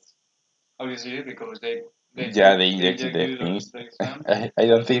deaths, obviously, because Yeah, they they injected inject the you things. the exam. I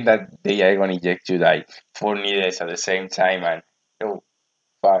don't think that they are gonna inject you like 4 needles at the same time and oh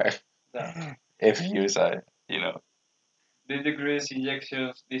fire That if you are you know they decrease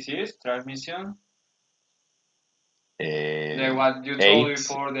injections disease transmission. uh, Like what you told AIDS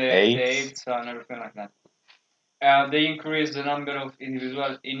before, the AIDS. AIDS and everything like that. They increase the number of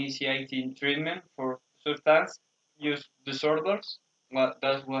individuals initiating treatment for substance use disorders. what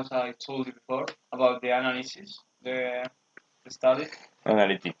that was I told you before about the analysis, the study,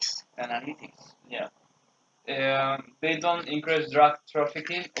 Analytics. analytics. Yeah. They don't increase drug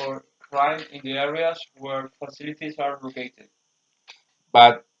trafficking or crime in the areas where facilities are located.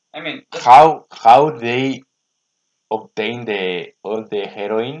 But I mean, how they obtain the all the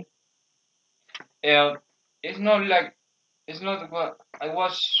heroin? uh, it's not like it's not what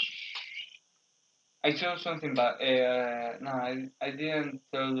I chose something, but no, I didn't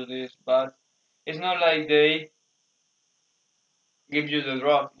tell you this, but it's not like they give you the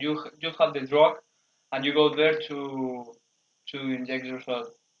drug. You have the drug, and you go there to inject yourself.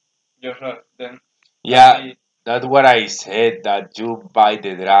 Then that's Yeah, it. that's what I said. That you buy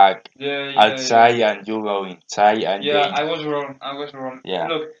the drug Yeah. outside and you go inside and Yeah, they. I was wrong. I was wrong. Yeah.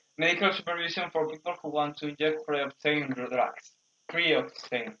 Look, medical supervision for people who want to inject pre-obtained drugs.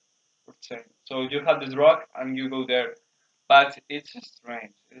 Pre-obtained. So you have the drug and you go there, but it's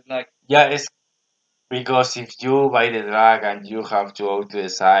strange. It's like Yeah, it's because if you buy the drug and you have to go to the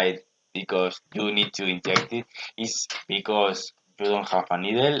side because you need to inject it, it's because you don't have a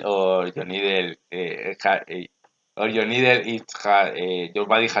needle or your needle or your needle your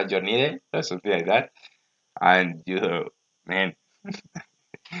body has your needle or something like that, and you man.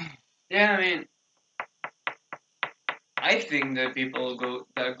 yeah. I mean, I think the people go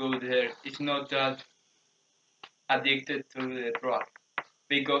there is not just addicted to the drug,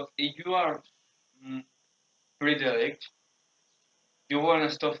 because if you are mm, pretty addicted, you wanna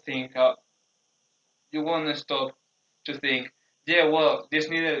stop think. You wanna stop to think. Yeah, well, this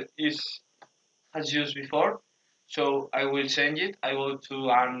needle is has used before, so I will change it. I go to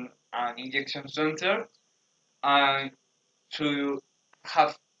an injection center and to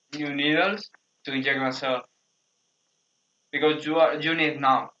have new needles to inject myself, because you need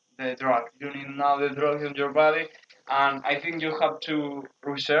now the drug. You need now the drug in your body, and I think you have to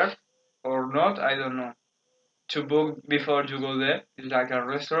reserve or not. I don't know, to book before you go there. It's like a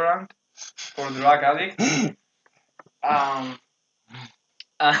restaurant for drug addicts. Um,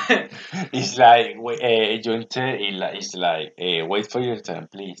 It's like you enter, wait for your turn,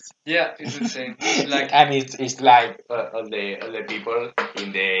 please. yeah, it's the same. It's like And it's like all the people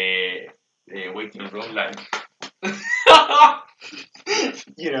in the waiting room, like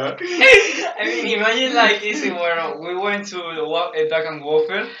you know. I mean, imagine like easy where we went to a Duck and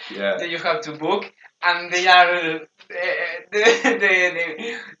Waffle. Yeah. Then you have to book, and they are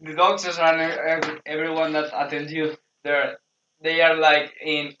the doctors and everyone that attends you. They are like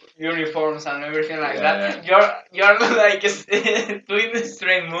in uniforms and everything like that. You're like doing the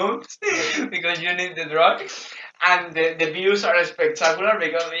strange moves because you need the drug, and the views are spectacular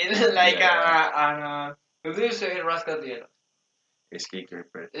because it's like what do you say, rascatieros?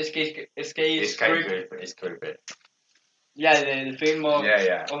 Skyscraper. Skyscraper. Skyscraper. Yeah, the film of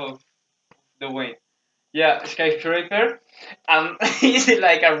the Wayne. Yeah, skyscraper. It's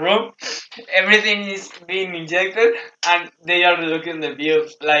like a room. Everything is being injected, and they are looking the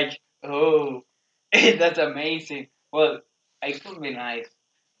views like, oh, that's amazing. Well, I could be nice,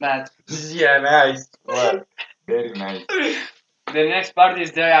 but Yeah, nice. Well, very nice. the next part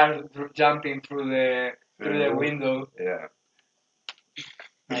is they are jumping through the window. Yeah.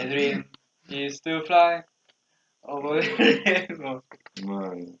 My dream is to fly over the rainbow.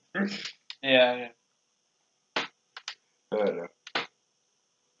 Man. Yeah. Uh,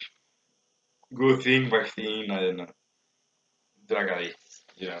 Good thing vaccine, I don't know. Drug addicts.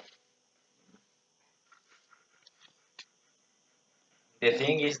 Yeah. The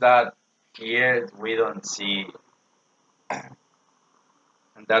thing is that here we don't see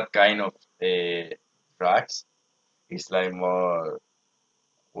that kind of drugs. It's like more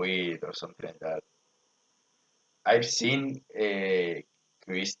weed or something like that. I've seen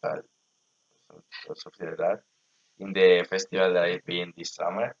crystal or something like that in the festival that I've been this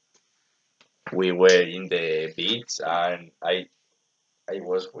summer. We were in the beach and I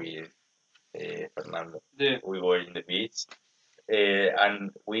was with Fernando. Yeah. We were in the beach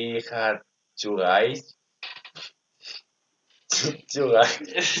and we had two guys, two guys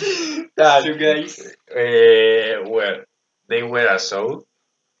that Two guys. were they were assault.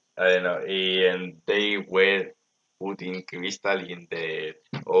 I don't know, and they were putting crystal in their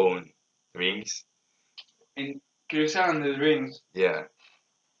own drinks. In Crystal and the Dreams. Yeah,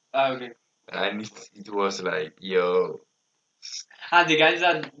 Okay. and it was like, yo, And the guys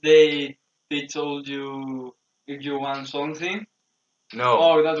that they told you if you want something. no,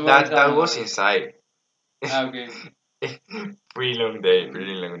 Oh, that was that was inside. okay. Pretty long day,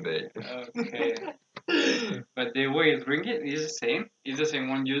 pretty long day. Okay. But the way you drink it is the same. It's the same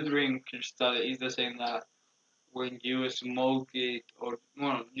when you drink Crystal. It's the same that when you smoke it, or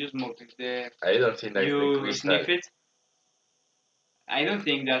well, you smoke it, I don't think that's the you crystal. sniff it. I don't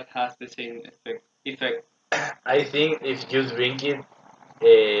think that has the same effect. I think if you drink it,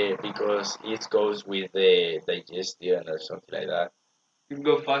 because it goes with the digestion or something like that. You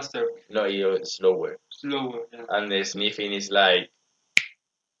go faster, No, you're slower. slower. Yeah. And the sniffing is like,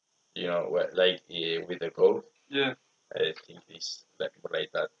 like with the coke. Yeah. I think it's like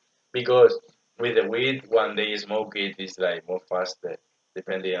that. Because with the weed, when they smoke it, it's like more faster,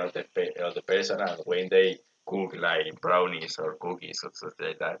 depending on the person and when they cook like brownies or cookies or something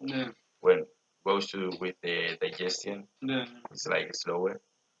like that. Yeah. When goes to with the digestion, Yeah. it's like slower,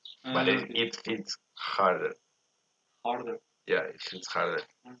 but Okay. it fits harder. Harder. Yeah, it fits harder.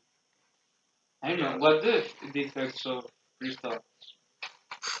 I don't know. What the effects of crystal?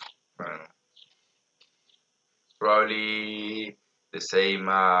 Uh, Probably the same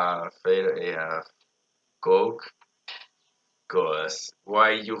coke, cause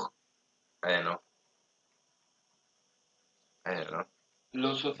why you I don't know. I don't know.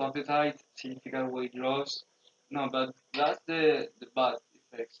 Loss of appetite, significant weight loss. No, but that's the bad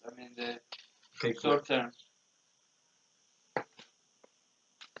effects. I mean the short term.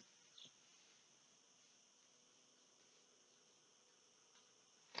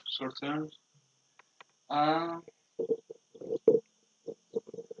 Short terms. Um,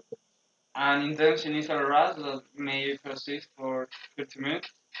 an intense initial rush that may persist for 30 minutes.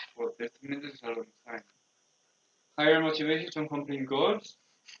 For 30 minutes is a long time. Higher motivation to complete goals.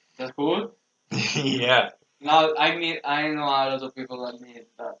 That's good. Yeah. Now I know a lot of people that need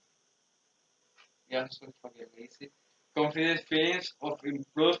that. Yeah, so fucking lazy. Confidence feelings of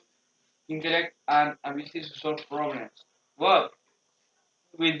improved intellect and ability to solve problems. Well,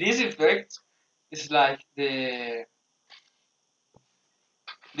 with this effect, it's like the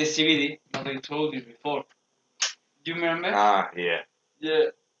CBD that I told you before. Do you remember? Yeah. Yeah,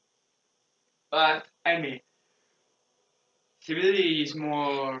 but I mean, CBD is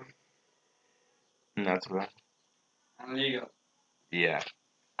more Natural. illegal Yeah.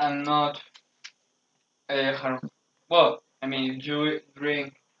 and not harmful. Well, I mean, if you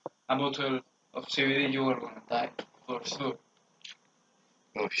drink a bottle of CBD, you are gonna die for sure.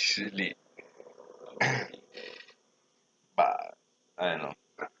 Oh, surely. But I don't know.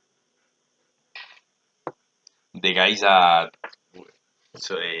 The guys that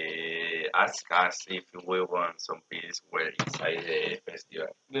asked us if we want some pills were inside the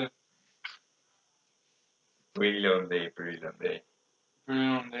festival. The Pretty long day, pretty long day.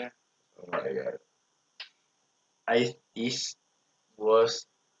 premium there. Oh my god. This was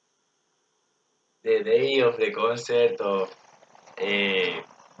the day of the concert of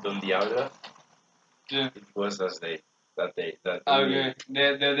Don Diablo. Yeah. It was that day. Okay.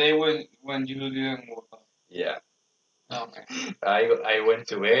 The day when you didn't work out. Yeah. Okay. I went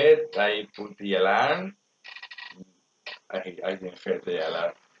to bed. I put the alarm. I didn't hear the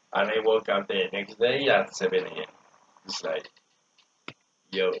alarm, and I woke up the next day at 7 a.m. It's like,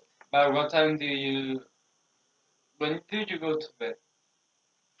 yo, But what time do you? When did you go to bed?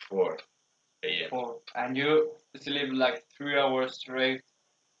 4 a.m. 4. And you sleep like 3 hours straight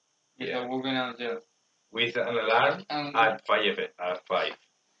Yeah, without waking up yet. with an alarm at 5. At 5.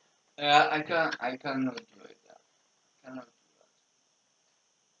 I cannot do it. Cannot do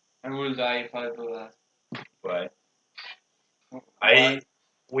that. I will die if I do that. Why? Why?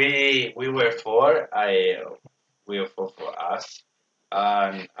 We were four. We were four for us,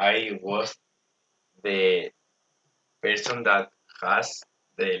 and I was the person that has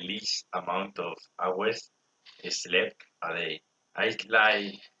the least amount of hours slept a day. I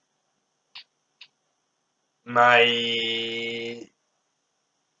like my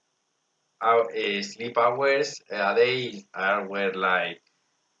sleep hours a day were like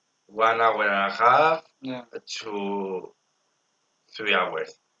 1 hour and a half Yeah. to 3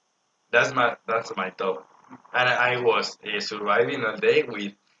 hours. That's my top, and I was surviving a day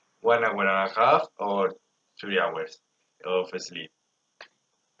with 1 hour and a half or 3 hours of sleep,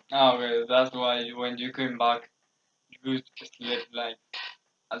 Oh, okay. That's why when you came back, you sleep like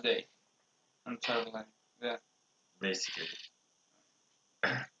a day until like yeah. basically.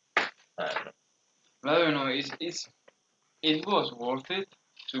 I don't know. I don't know. It was worth it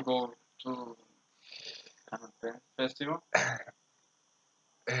to go to Canopy festival.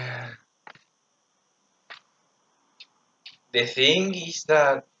 The thing is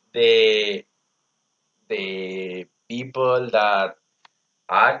that the people that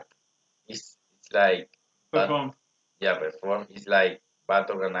act is like bad, Perform. yeah, perform is like bad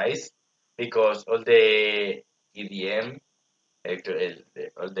organized because all the EDM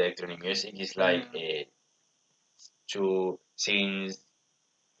all the electronic music is like Mm. to since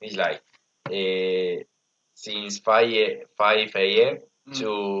it's like since 5 a.m.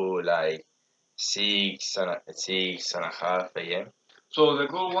 to like 6 and a half a.m. So the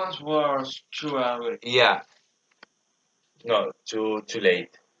good ones were too early. Yeah, no, too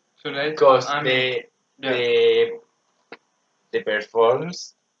late. Too late. Because I mean, yeah. the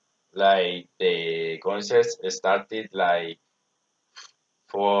performs like the concerts started like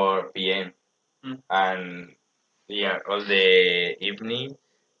 4 p.m. And yeah, all the evening,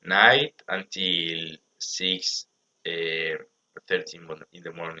 night until 6:30 in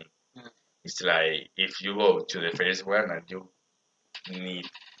the morning. Yeah. It's like if you go to the first one and you need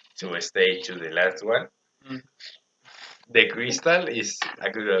to stay to the last one, the crystal is a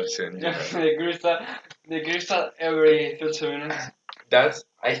good option. You know? the crystal every 30 minutes. That's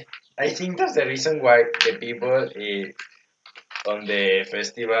I think that's the reason why the people on the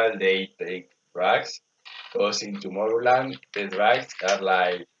festival they take drugs. Because in Tomorrowland the drugs are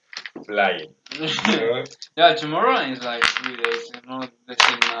like flying. You know? Yeah, tomorrow is like 3 days. It's not the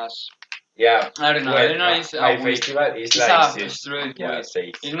same as. Yeah. I don't know. Well, I don't know. It's my a week. festival is It's like a straight yeah, week.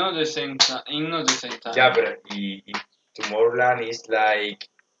 6. It's not the same time. It's not the same time. Yeah, but Tomorrowland is like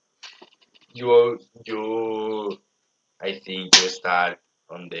you I think you start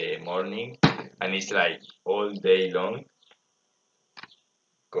on the morning and it's like all day long.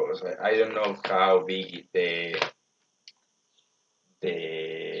 Cause I don't know how big the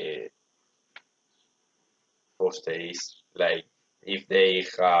poster is. Like if they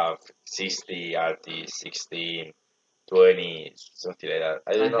have 60 artists, 16, 20, something like that.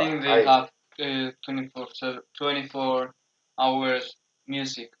 I don't know. think they have 24 hours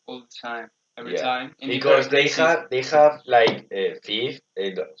music all the time, every time. In because they have like fifth,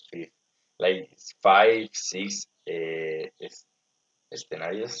 like 5, 6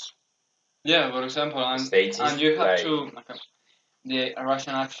 escenarios. Yeah, for example, Stages, and you have like to the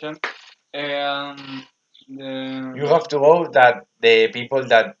Russian action. The you have to go that the people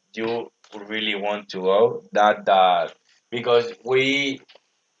that you really want to go that because we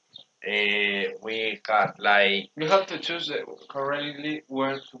had like you have to choose correctly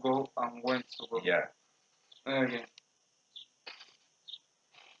where to go and when to go. yeah Okay.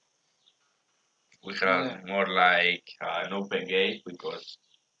 we have more like an open gate because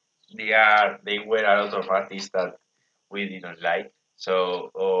they were a lot of artists that we didn't like. So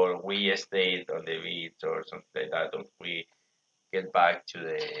or we stayed on the beach or something like that, or we get back to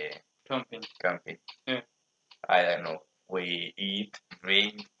the camping. Yeah. I don't know. We eat,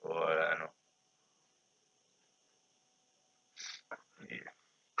 drink, or I don't know. Yeah,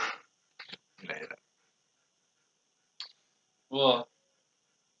 like that. Well,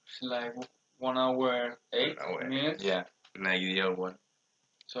 it's like 1 hour 1 hour. minutes. Yeah, an ideal one.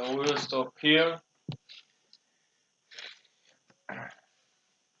 So we will stop here. I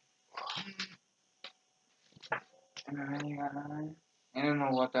don't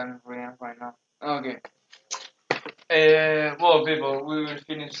know what I'm reading right now. Okay. Well, people, we will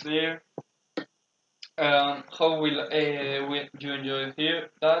finish here. How will you enjoy here?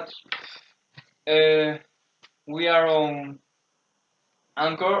 That we are on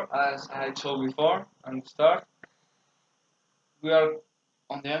Anchor, as I told before, and start. We are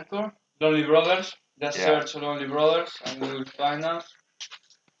on the Anchor. Lonely Brothers. Just search Lonely Brothers, and you will find us.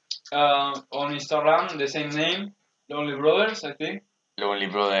 On Instagram, the same name, Lonely Brothers, I think. Lonely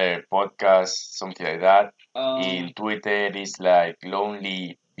Brother podcast, something like that. In Twitter, it's like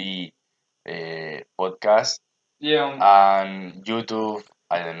Lonely B podcast. Yeah. And YouTube,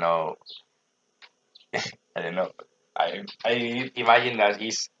 I don't know. I don't know. I imagine that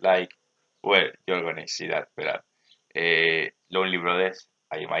he's like, well, you're gonna see that, but Lonely Brothers,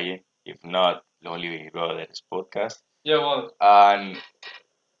 I imagine. If not, Lonely Brothers podcast. Yeah, well. And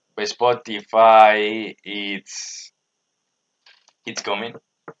Spotify, it's coming.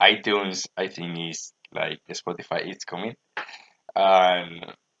 iTunes, I think is like Spotify, it's coming, and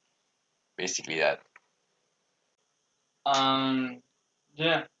basically that.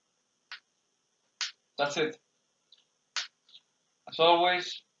 Yeah, that's it. As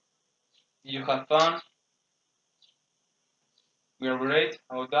always, you have fun. We are great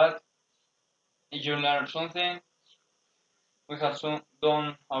about that. If you learn something, we have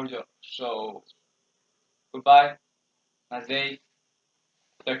done our job. So, goodbye. Nice day.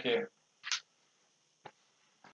 Take care.